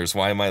timers.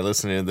 Why am I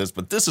listening to this?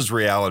 But this is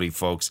reality,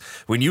 folks.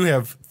 When you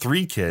have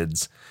 3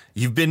 kids,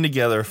 you've been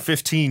together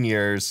 15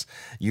 years.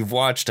 You've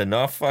watched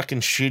enough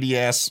fucking shitty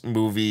ass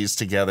movies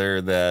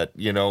together that,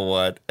 you know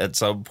what, at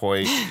some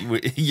point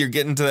you're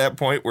getting to that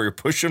point where you're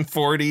pushing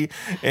 40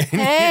 and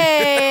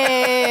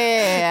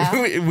Hey.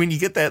 when you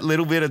get that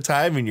little bit of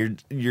time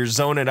and you're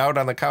zoning out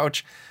on the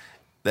couch,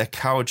 that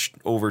couch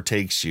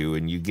overtakes you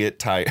and you get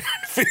tired.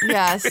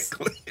 Yes.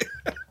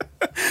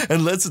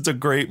 Unless it's a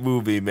great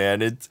movie,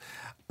 man.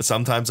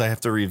 Sometimes I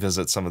have to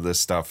revisit some of this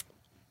stuff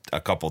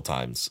a couple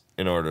times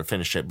in order to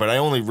finish it, but I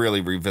only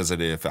really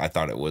revisit it if I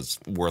thought it was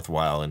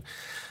worthwhile. And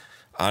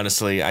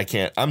honestly,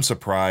 I'm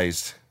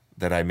surprised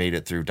that I made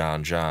it through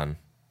Don John.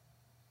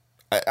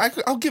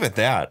 I'll give it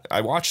that.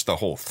 I watched the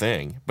whole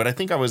thing, but I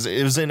think it was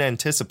in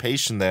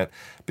anticipation that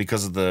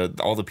because of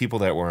all the people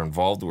that were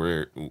involved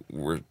were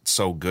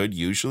so good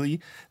usually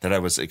that I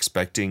was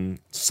expecting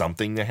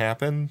something to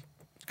happen,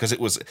 because it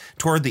was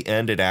toward the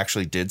end it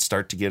actually did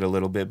start to get a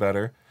little bit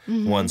better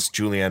once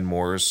Julianne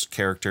Moore's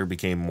character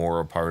became more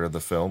a part of the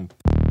film.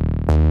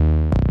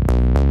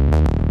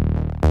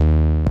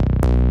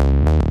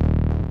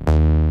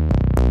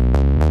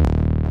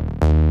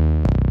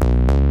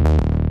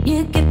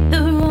 You get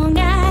the wrong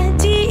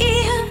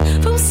idea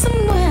from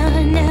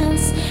someone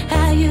else.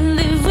 How you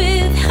live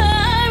with her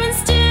and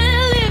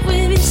still live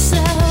with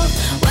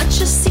yourself. What's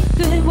your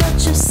secret?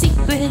 What's your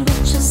secret?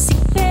 What's your secret?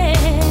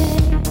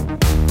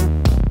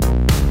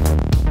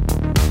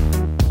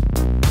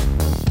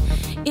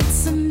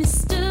 It's a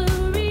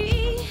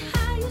mystery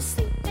how you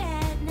sleep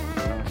at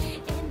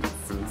night. And it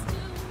seems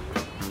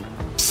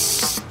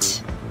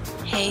to...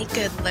 Hey,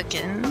 good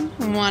looking.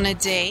 Want a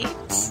date?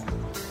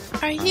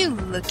 Are you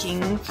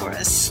looking for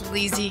a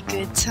sleazy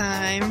good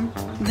time?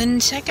 Then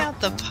check out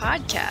the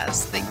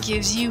podcast that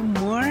gives you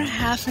more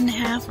half and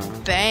half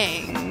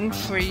bang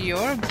for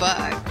your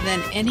buck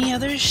than any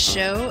other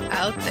show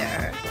out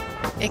there.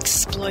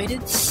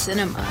 Exploited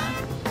Cinema.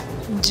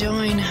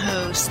 Join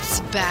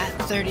hosts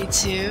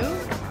Bat32,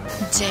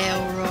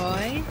 Dale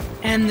Roy,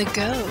 and The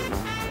Goat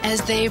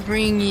as they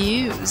bring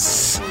you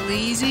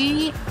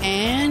sleazy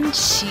and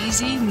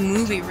cheesy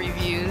movie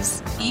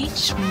reviews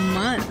each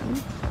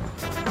month.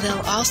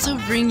 They'll also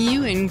bring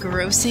you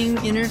engrossing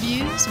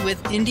interviews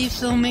with indie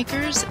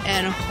filmmakers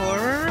and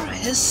horror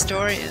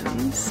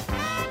historians.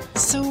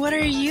 So what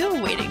are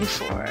you waiting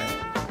for?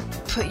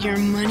 Put your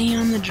money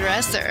on the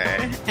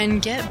dresser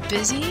and get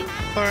busy,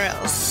 or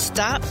else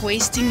stop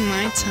wasting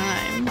my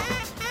time.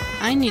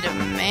 I need a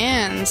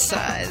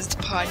man-sized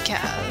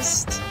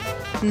podcast,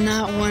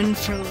 not one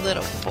for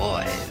little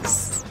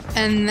boys.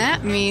 And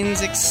that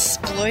means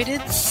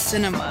Exploited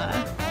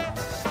Cinema.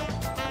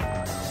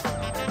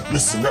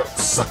 Listen up,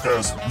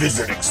 suckers.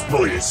 Visit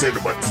Exploited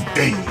Cinema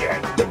today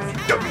at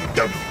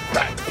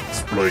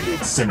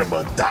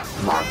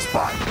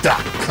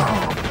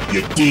www.exploitedcinema.blogspot.com.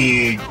 You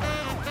dig?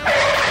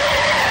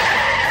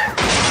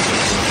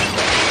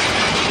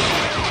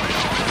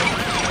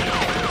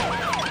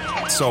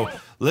 So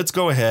let's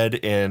go ahead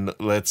and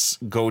let's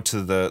go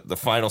to the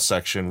final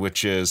section,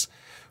 which is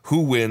who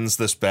wins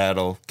this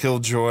battle.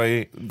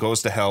 Killjoy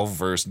goes to hell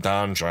versus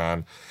Don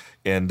John.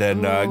 And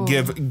then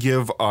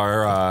give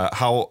our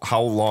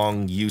how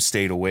long you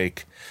stayed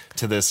awake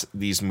to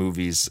these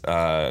movies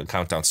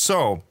countdown.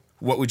 So,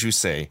 what would you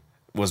say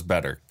was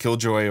better,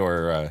 Killjoy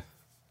or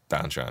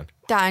Don John?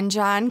 Don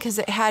John, because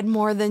it had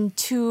more than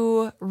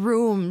 2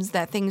 rooms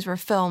that things were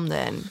filmed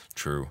in.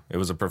 True, it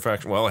was a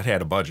perfection. Well, it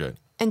had a budget,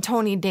 And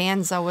Tony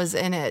Danza was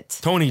in it.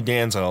 Tony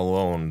Danza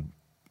alone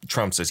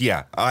trumps this.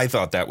 Yeah, I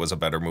thought that was a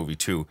better movie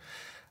too.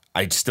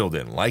 I still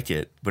didn't like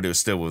it, but it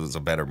still was a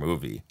better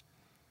movie.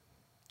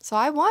 So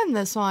I won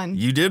this one.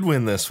 You did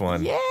win this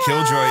one. Yeah.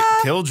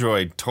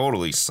 Killjoy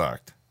totally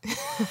sucked. It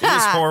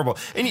was horrible.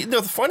 And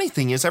the funny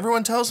thing is,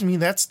 everyone tells me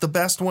that's the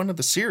best one of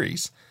the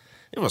series.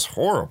 It was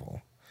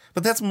horrible.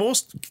 But that's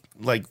most,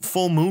 like,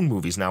 full moon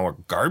movies now are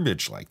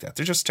garbage like that.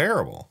 They're just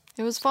terrible.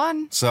 It was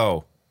fun.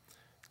 So,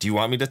 do you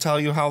want me to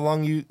tell you how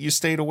long you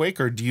stayed awake,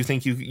 or do you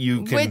think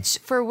you can...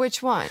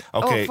 Which one?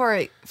 Okay.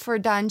 Oh, for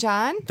Don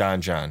John?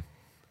 Don John.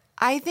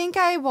 I think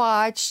I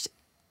watched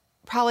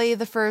probably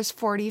the first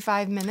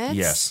 45 minutes.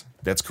 Yes,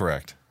 that's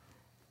correct.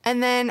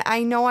 And then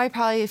I know I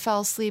probably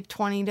fell asleep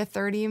 20 to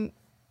 30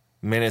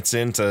 minutes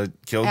into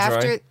Killjoy?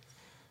 after.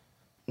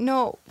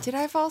 No, did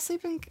I fall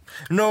asleep in?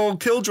 No,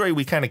 Killjoy,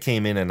 we kind of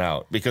came in and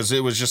out because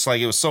it was just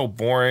like, it was so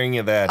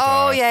boring that.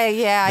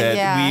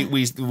 Yeah.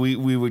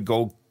 We would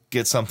go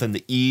get something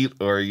to eat,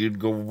 or you'd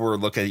go over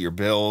look at your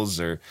bills,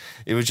 or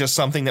it was just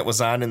something that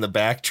was on in the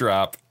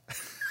backdrop.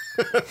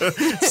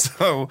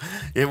 So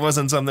it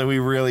wasn't something we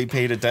really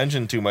paid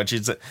attention to much.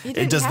 Does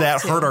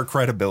that hurt our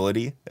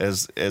credibility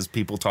as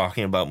people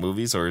talking about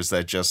movies, or is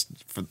that just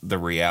for the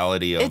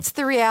reality of? It's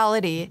the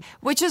reality,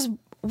 which is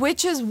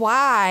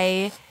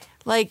why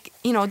like,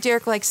 you know,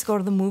 Derek likes to go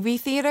to the movie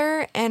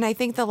theater, and I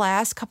think the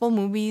last couple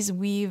movies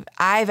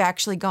I've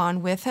actually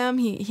gone with him.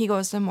 He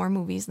goes to more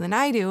movies than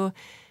I do.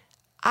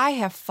 I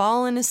have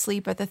fallen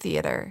asleep at the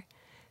theater.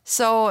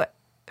 So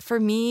for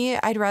me,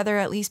 I'd rather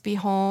at least be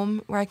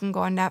home where I can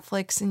go on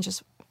Netflix and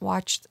just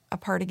watch a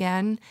part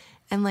again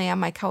and lay on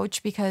my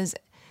couch, because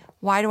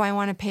why do I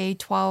want to pay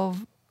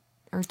 $12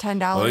 or $10?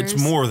 Well,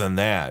 it's more than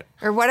that.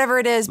 Or whatever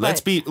it is.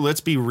 Let's be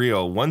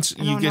real. Once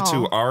you get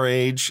to know. our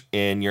age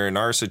and you're in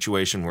our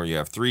situation where you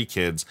have 3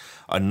 kids,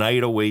 a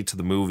night away to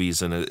the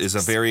movies is a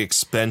very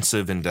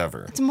expensive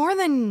endeavor. It's more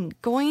than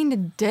going to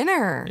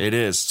dinner. It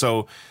is.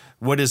 So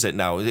what is it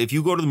now? If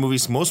you go to the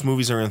movies, most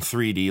movies are in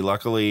 3D.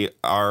 Luckily,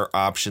 our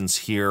options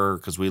here,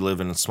 because we live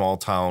in a small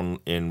town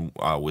in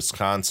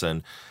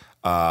Wisconsin,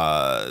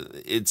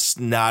 it's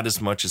not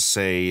as much as,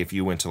 say, if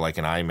you went to like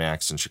an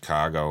IMAX in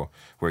Chicago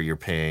where you're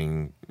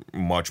paying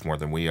much more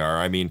than we are.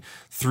 I mean,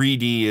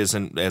 3D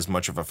isn't as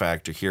much of a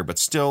factor here, but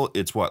still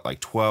it's what,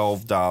 like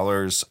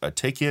 $12 a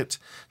ticket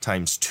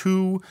times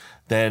 2,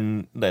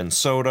 then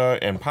soda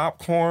and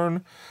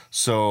popcorn.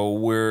 So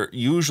we're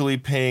usually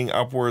paying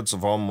upwards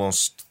of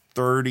almost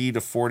 $30 to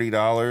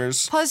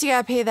 $40. Plus, you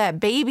got to pay that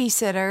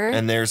babysitter.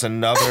 And there's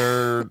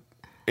another...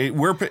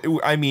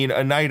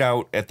 a night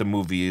out at the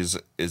movies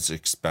is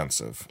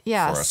expensive for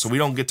us, so we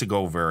don't get to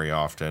go very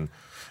often.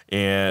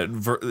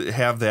 And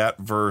have that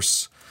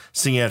versus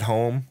seeing at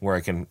home where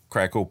I can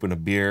crack open a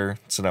beer,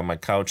 sit on my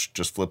couch,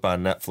 just flip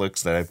on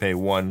Netflix that I pay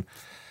one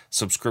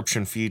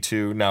subscription fee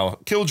to. Now,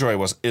 Killjoy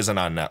isn't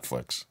on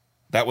Netflix.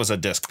 That was a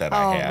disc that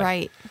I had. Oh,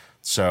 right.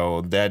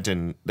 So that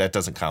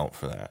doesn't count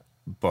for that.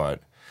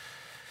 But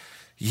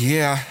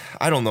yeah,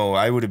 I don't know.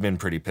 I would have been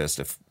pretty pissed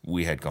if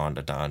we had gone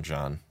to Don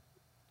John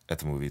at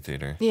the movie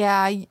theater.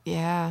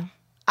 Yeah.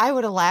 I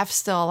would have laughed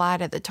still a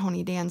lot at the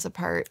Tony Danza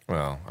part.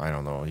 Well, I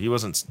don't know. He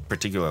wasn't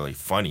particularly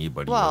funny,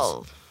 but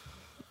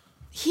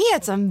he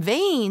had some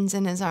veins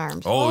in his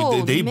arms.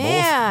 Oh,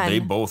 man. they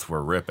both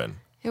were ripping.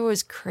 It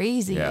was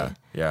crazy.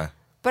 Yeah.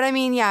 But I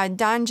mean, yeah,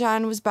 Don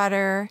John was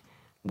better.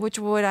 Which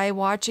would I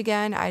watch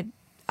again?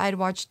 I'd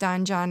watch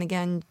Don John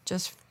again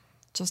just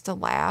to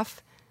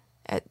laugh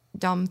at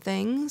dumb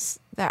things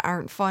that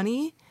aren't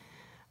funny.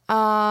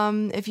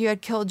 If you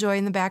had Killjoy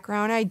in the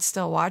background, I'd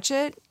still watch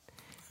it.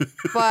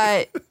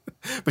 But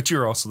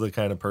you're also the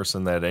kind of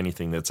person that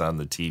anything that's on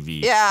the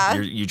TV, yeah,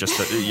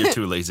 you're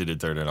too lazy to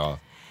turn it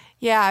off.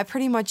 Yeah, I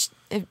pretty much,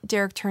 if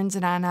Derek turns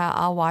it on,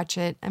 I'll watch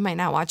it. I might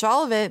not watch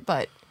all of it,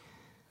 but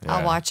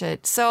I'll watch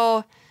it.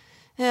 So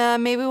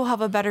maybe we'll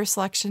have a better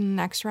selection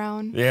next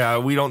round. Yeah,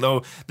 we don't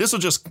know. This will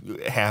just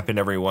happen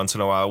every once in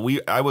a while.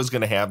 I was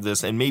going to have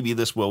this, and maybe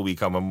this will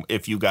become,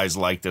 if you guys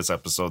like this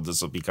episode,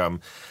 this will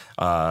become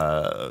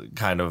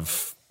kind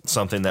of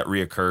something that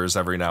reoccurs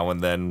every now and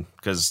then,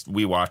 because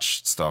we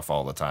watch stuff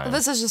all the time.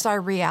 This is just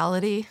our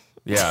reality.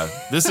 Yeah,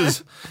 this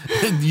is,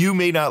 you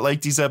may not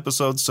like these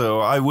episodes, so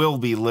I will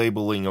be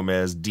labeling them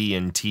as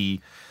D&T,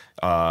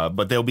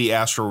 but they'll be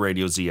Astro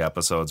Radio Z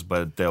episodes,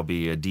 but they'll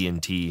be a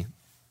D&T,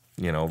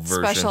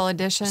 version.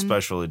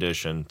 Special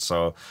edition.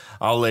 So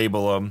I'll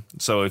label them.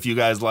 So if you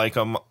guys like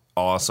them,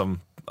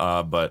 awesome.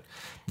 But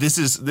this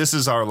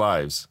is our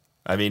lives.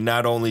 I mean,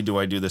 not only do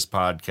I do this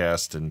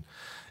podcast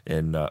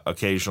and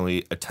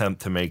occasionally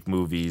attempt to make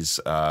movies,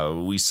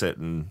 we sit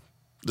and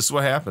this is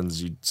what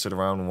happens. You sit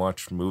around and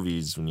watch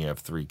movies when you have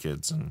 3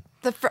 kids. And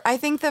I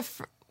think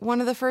one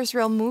of the first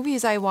real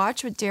movies I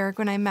watched with Derek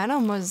when I met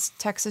him was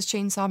Texas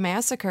Chainsaw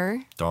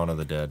Massacre. Dawn of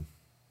the Dead.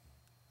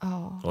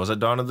 Oh. Was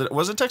it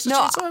Texas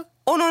Chainsaw?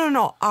 Oh,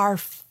 no. Our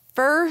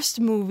first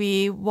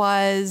movie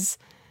was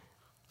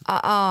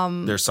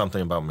There's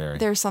Something About Mary.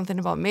 There's Something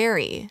About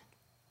Mary.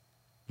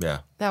 Yeah.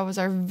 That was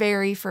our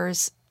very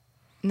first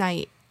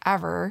night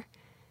ever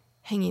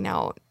hanging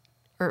out.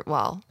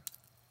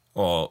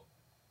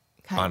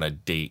 On a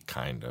date,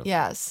 kind of.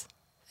 Yes.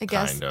 I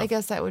guess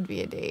that would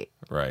be a date.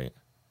 Right.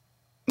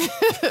 Do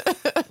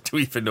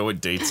we even know what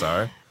dates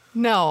are?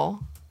 No,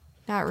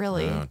 not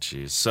really. Oh,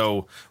 jeez.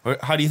 So,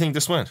 how do you think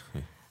this went?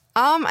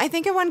 I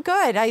think it went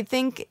good. I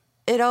think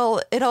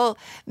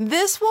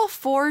this will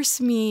force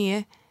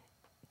me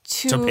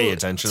to pay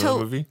attention to the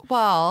movie?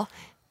 Well,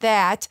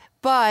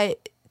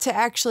 but to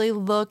actually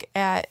look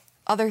at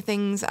other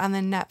things on the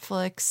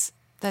Netflix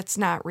that's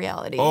not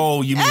reality.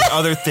 Oh, you mean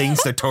other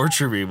things to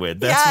torture me with.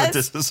 That's what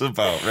this is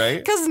about,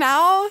 right? Because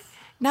now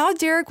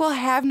Derek will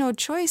have no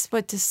choice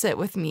but to sit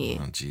with me.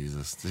 Oh,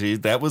 Jesus. See,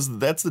 that's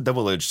the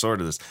double-edged sword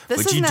of this.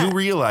 But you do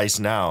realize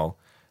now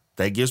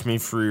that gives me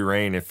free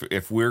reign.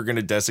 If we're going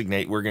to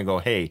designate, we're going to go,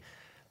 hey,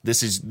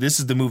 this is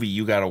the movie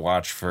you got to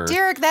watch for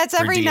Derek, that's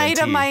every D&T.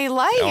 night of my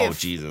life. Oh,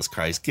 Jesus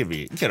Christ.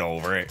 Get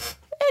over it.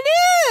 It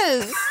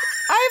is.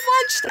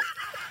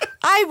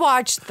 I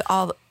watched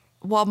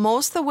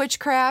most of the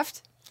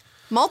Witchcraft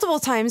multiple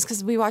times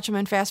because we watch them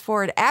in fast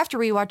forward after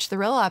we watch the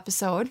real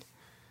episode.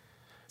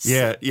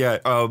 Yeah.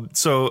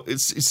 So it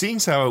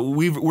seems how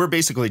we're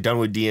basically done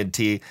with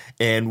D&T,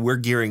 and we're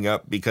gearing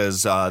up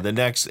because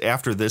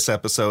after this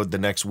episode, the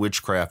next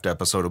Witchcraft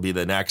episode will be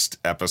the next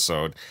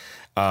episode.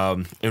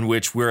 in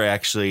which we're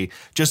actually,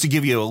 just to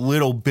give you a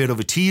little bit of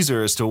a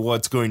teaser as to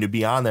what's going to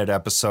be on that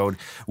episode,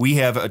 we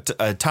have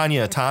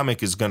Tanya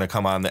Atomic is going to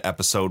come on the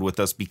episode with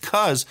us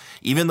because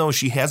even though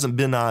she hasn't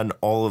been on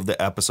all of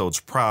the episodes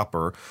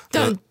proper,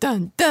 Dun,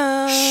 dun,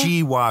 dun.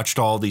 she watched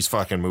all these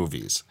fucking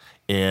movies.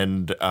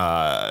 And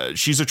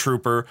she's a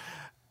trooper.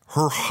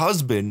 Her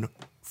husband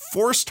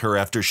forced her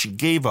after she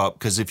gave up,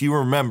 because if you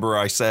remember,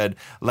 I said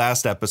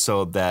last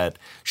episode that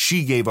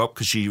she gave up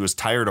because she was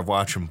tired of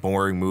watching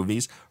boring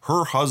movies.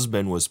 Her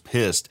husband was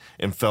pissed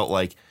and felt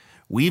like,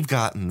 we've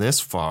gotten this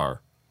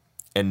far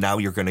and now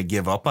you're going to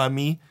give up on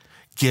me?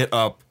 Get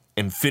up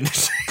and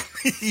finish.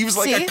 He was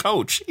like See? a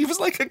coach. He was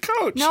like a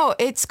coach. No,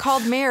 it's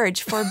called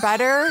marriage, for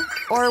better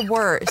or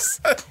worse.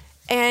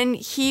 And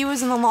he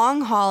was in the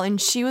long haul, and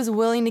she was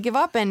willing to give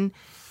up. And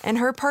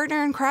her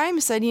partner in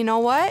crime said, you know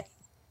what?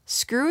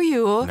 Screw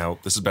you. No,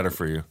 this is better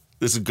for you.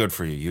 This is good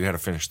for you. You got to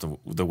finish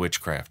the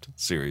Witchcraft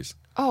series.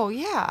 Oh,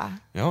 yeah.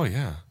 Oh,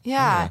 yeah.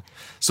 Yeah.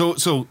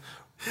 So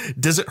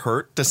does it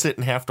hurt to sit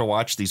and have to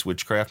watch these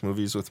Witchcraft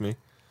movies with me?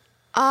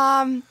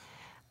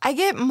 I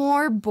get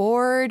more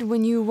bored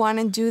when you want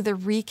to do the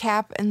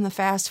recap and the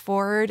fast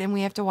forward, and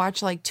we have to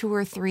watch like 2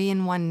 or 3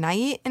 in one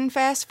night and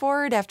fast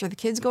forward after the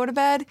kids go to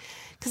bed.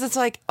 Because it's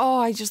like, oh,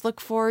 I just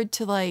look forward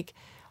to like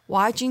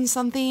watching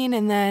something,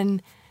 and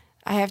then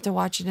I have to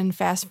watch it in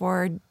fast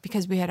forward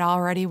because we had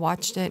already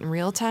watched it in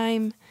real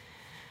time.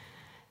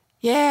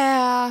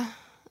 Yeah.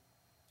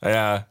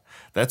 Yeah.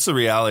 That's the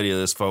reality of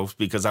this, folks,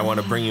 because I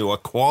want to bring you a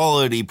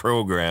quality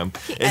program,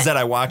 is that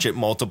I watch it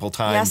multiple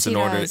times Yes, he in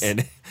order. does.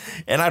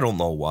 And I don't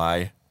know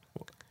why.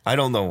 I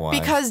don't know why.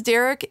 Because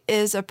Derek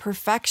is a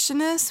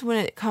perfectionist when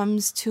it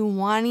comes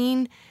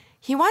to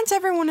he wants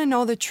everyone to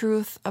know the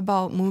truth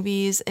about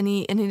movies, and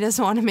he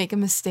doesn't want to make a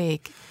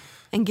mistake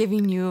and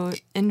giving you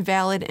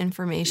invalid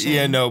information.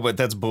 Yeah, no, but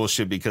that's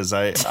bullshit because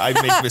I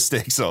make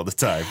mistakes all the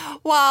time.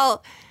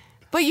 Well,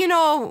 but you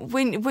know,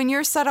 when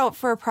you're set out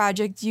for a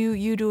project,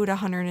 you do it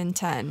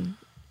 110.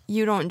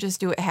 You don't just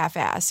do it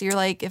half-ass. You're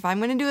like, if I'm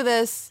going to do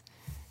this,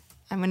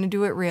 I'm going to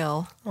do it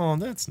real. Oh,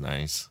 that's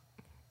nice.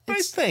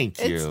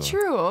 Thank you. It's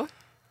true.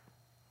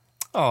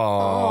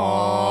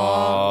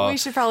 Oh, we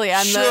should probably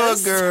end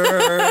this.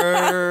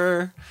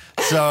 Sugar.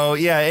 So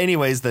yeah,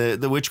 anyways,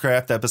 the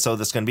Witchcraft episode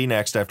that's going to be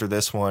next after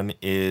this one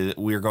is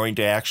we're going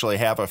to actually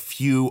have a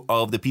few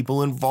of the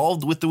people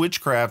involved with the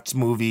Witchcraft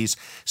movies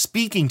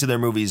speaking to their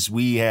movies.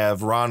 We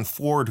have Ron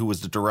Ford, who was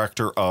the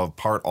director of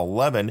Part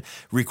 11,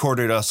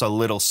 recorded us a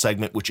little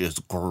segment, which is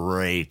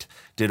great.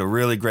 Did a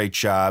really great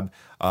job.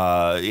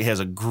 He has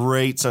a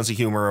great sense of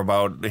humor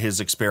about his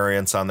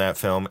experience on that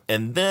film.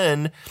 And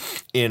then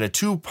in a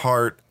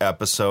 2-part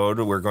episode,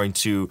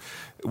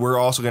 we're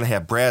also going to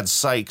have Brad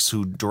Sykes,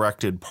 who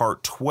directed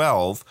Part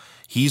 12.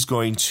 He's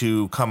going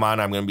to come on.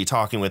 I'm going to be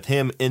talking with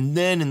him. And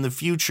then in the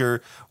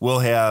future, we'll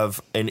have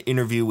an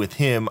interview with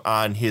him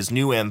on his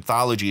new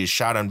anthology, his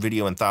shot on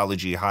video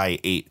anthology, High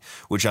 8,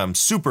 which I'm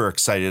super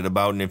excited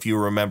about. And if you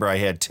remember, I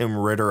had Tim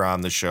Ritter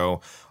on the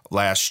show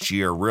last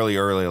year, really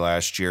early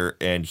last year,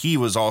 and he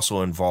was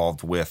also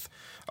involved with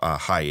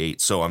High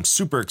 8. So I'm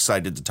super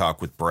excited to talk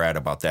with Brad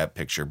about that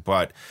picture.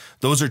 But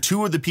those are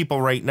 2 of the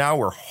people right now.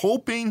 We're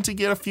hoping to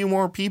get a few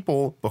more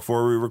people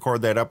before we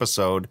record that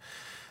episode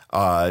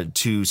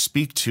to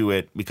speak to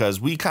it, because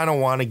we kind of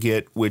want to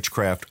get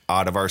Witchcraft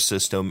out of our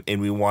system,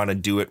 and we want to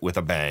do it with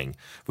a bang.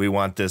 We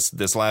want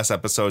this last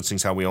episode,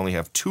 since how we only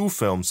have 2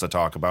 films to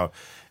talk about,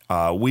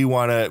 we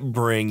want to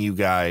bring you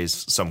guys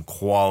some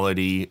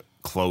quality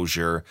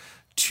closure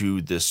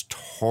to this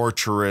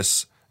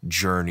torturous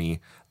journey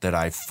that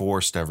I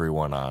forced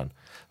everyone on.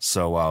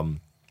 So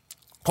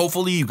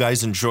hopefully you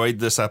guys enjoyed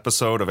this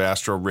episode of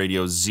Astro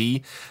Radio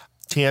Z.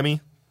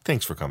 Tammy,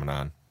 thanks for coming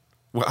on.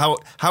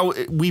 Well, how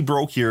we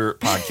broke your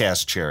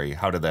podcast cherry.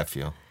 How did that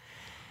feel?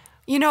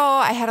 You know,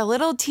 I had a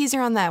little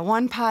teaser on that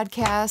one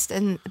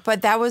podcast,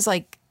 but that was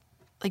like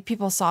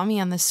people saw me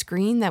on the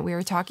screen that we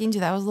were talking to.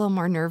 That was a little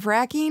more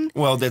nerve-wracking.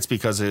 Well, that's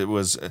because it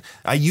was,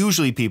 I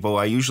usually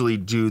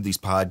do these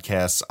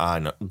podcasts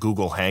on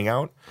Google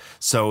Hangout.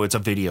 So it's a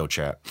video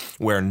chat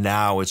where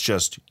now it's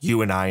just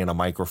you and I and a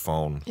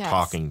microphone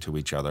talking to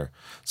each other.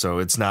 So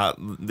it's not,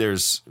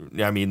 there's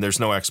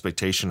no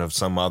expectation of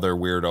some other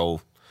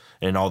weirdo,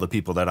 and all the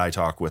people that I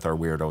talk with are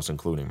weirdos,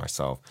 including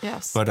myself.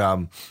 Yes.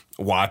 But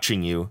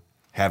watching you,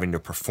 having to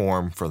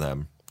perform for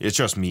them, it's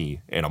just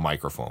me and a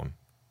microphone.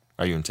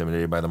 Are you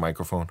intimidated by the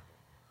microphone?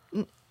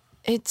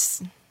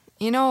 It's,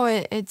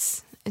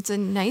 it's a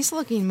nice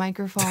looking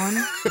microphone.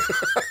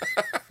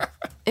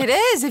 It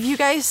is. If you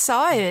guys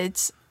saw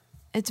it,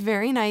 it's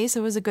very nice.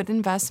 It was a good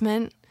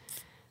investment.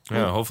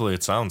 Yeah, hopefully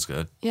it sounds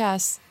good.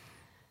 Yes.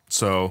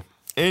 So,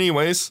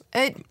 anyways,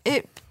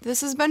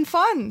 this has been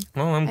fun.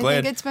 Well, I'm glad.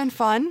 I think it's been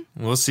fun.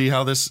 We'll see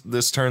how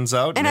this turns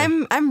out. And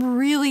I'm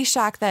really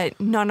shocked that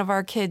none of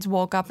our kids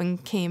woke up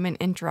and came and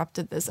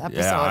interrupted this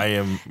episode. Yeah, I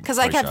am. Because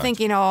I kept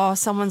thinking,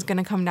 someone's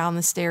gonna come down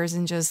the stairs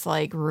and just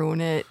like ruin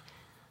it.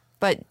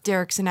 But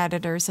Derek's an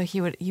editor, so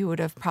you would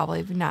have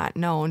probably not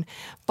known.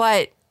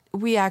 But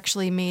we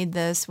actually made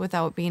this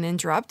without being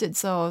interrupted.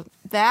 So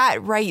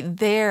that right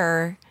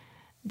there,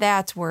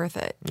 that's worth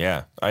it.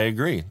 Yeah, I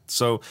agree.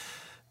 So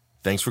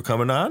thanks for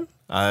coming on.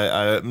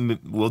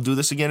 We'll do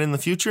this again in the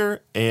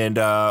future. And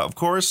of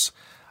course,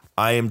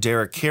 I am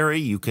Derek Carey.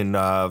 You can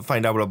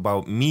find out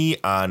about me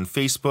on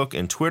Facebook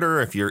and Twitter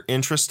if you're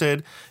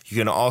interested. You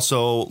can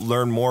also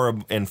learn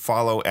more and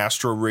follow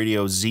Astro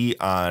Radio Z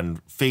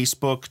on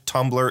Facebook,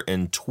 Tumblr,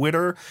 and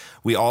Twitter.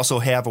 We also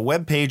have a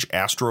webpage,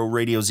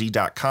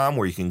 astroradioz.com,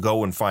 where you can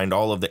go and find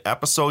all of the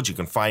episodes. You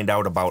can find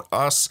out about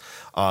us.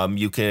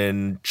 You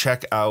can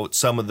check out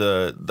some of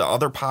the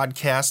other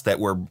podcasts that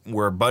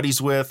we're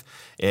buddies with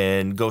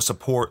and go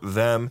support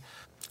them.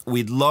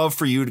 We'd love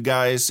for you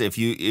guys, if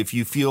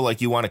you feel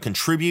like you want to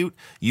contribute,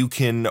 you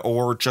can,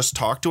 or just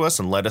talk to us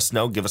and let us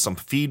know, give us some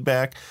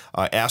feedback.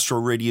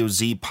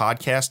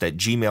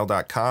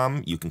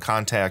 astroradiozpodcast@gmail.com. You can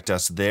contact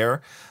us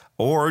there,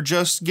 or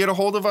just get a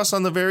hold of us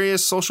on the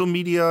various social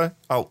media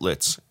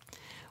outlets.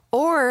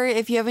 Or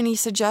if you have any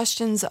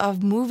suggestions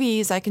of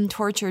movies I can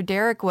torture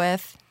Derek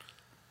with,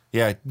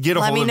 yeah, get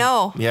a hold of me. Let me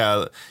know.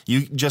 Yeah,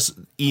 you just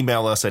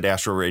email us at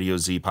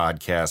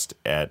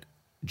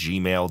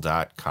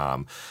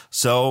astroradiozpodcast@gmail.com.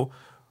 So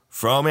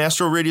from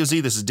Astro Radio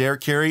Z, this is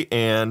Derek Carey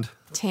and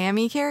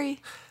Tammy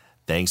Carey.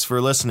 Thanks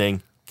for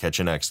listening. Catch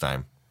you next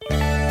time.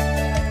 There's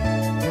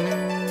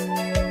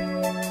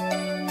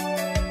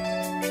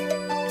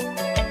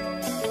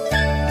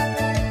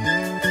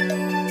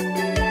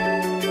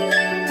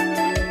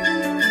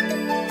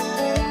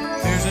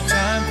a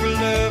time for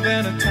love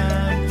and a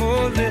time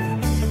for living.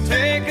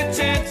 Take a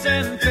chance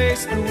and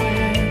face the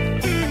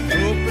wind.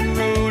 Open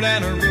road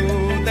and a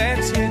road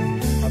that's hidden.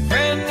 A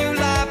brand new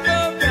life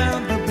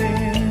around the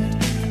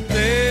bend.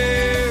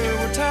 There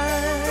were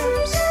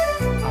times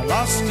I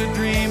lost a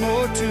dream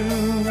or two.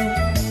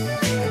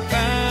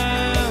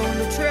 Found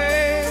a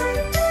trail,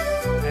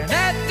 and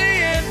at the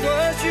end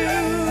was you.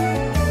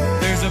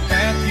 There's a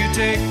path you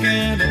take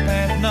and a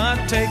path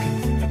not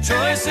taken. The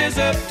choice is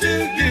up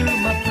to you,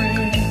 my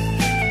friend.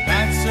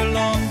 Not so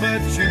long,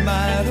 but you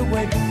might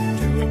awaken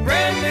to a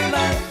brand new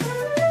life,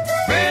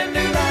 brand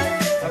new life.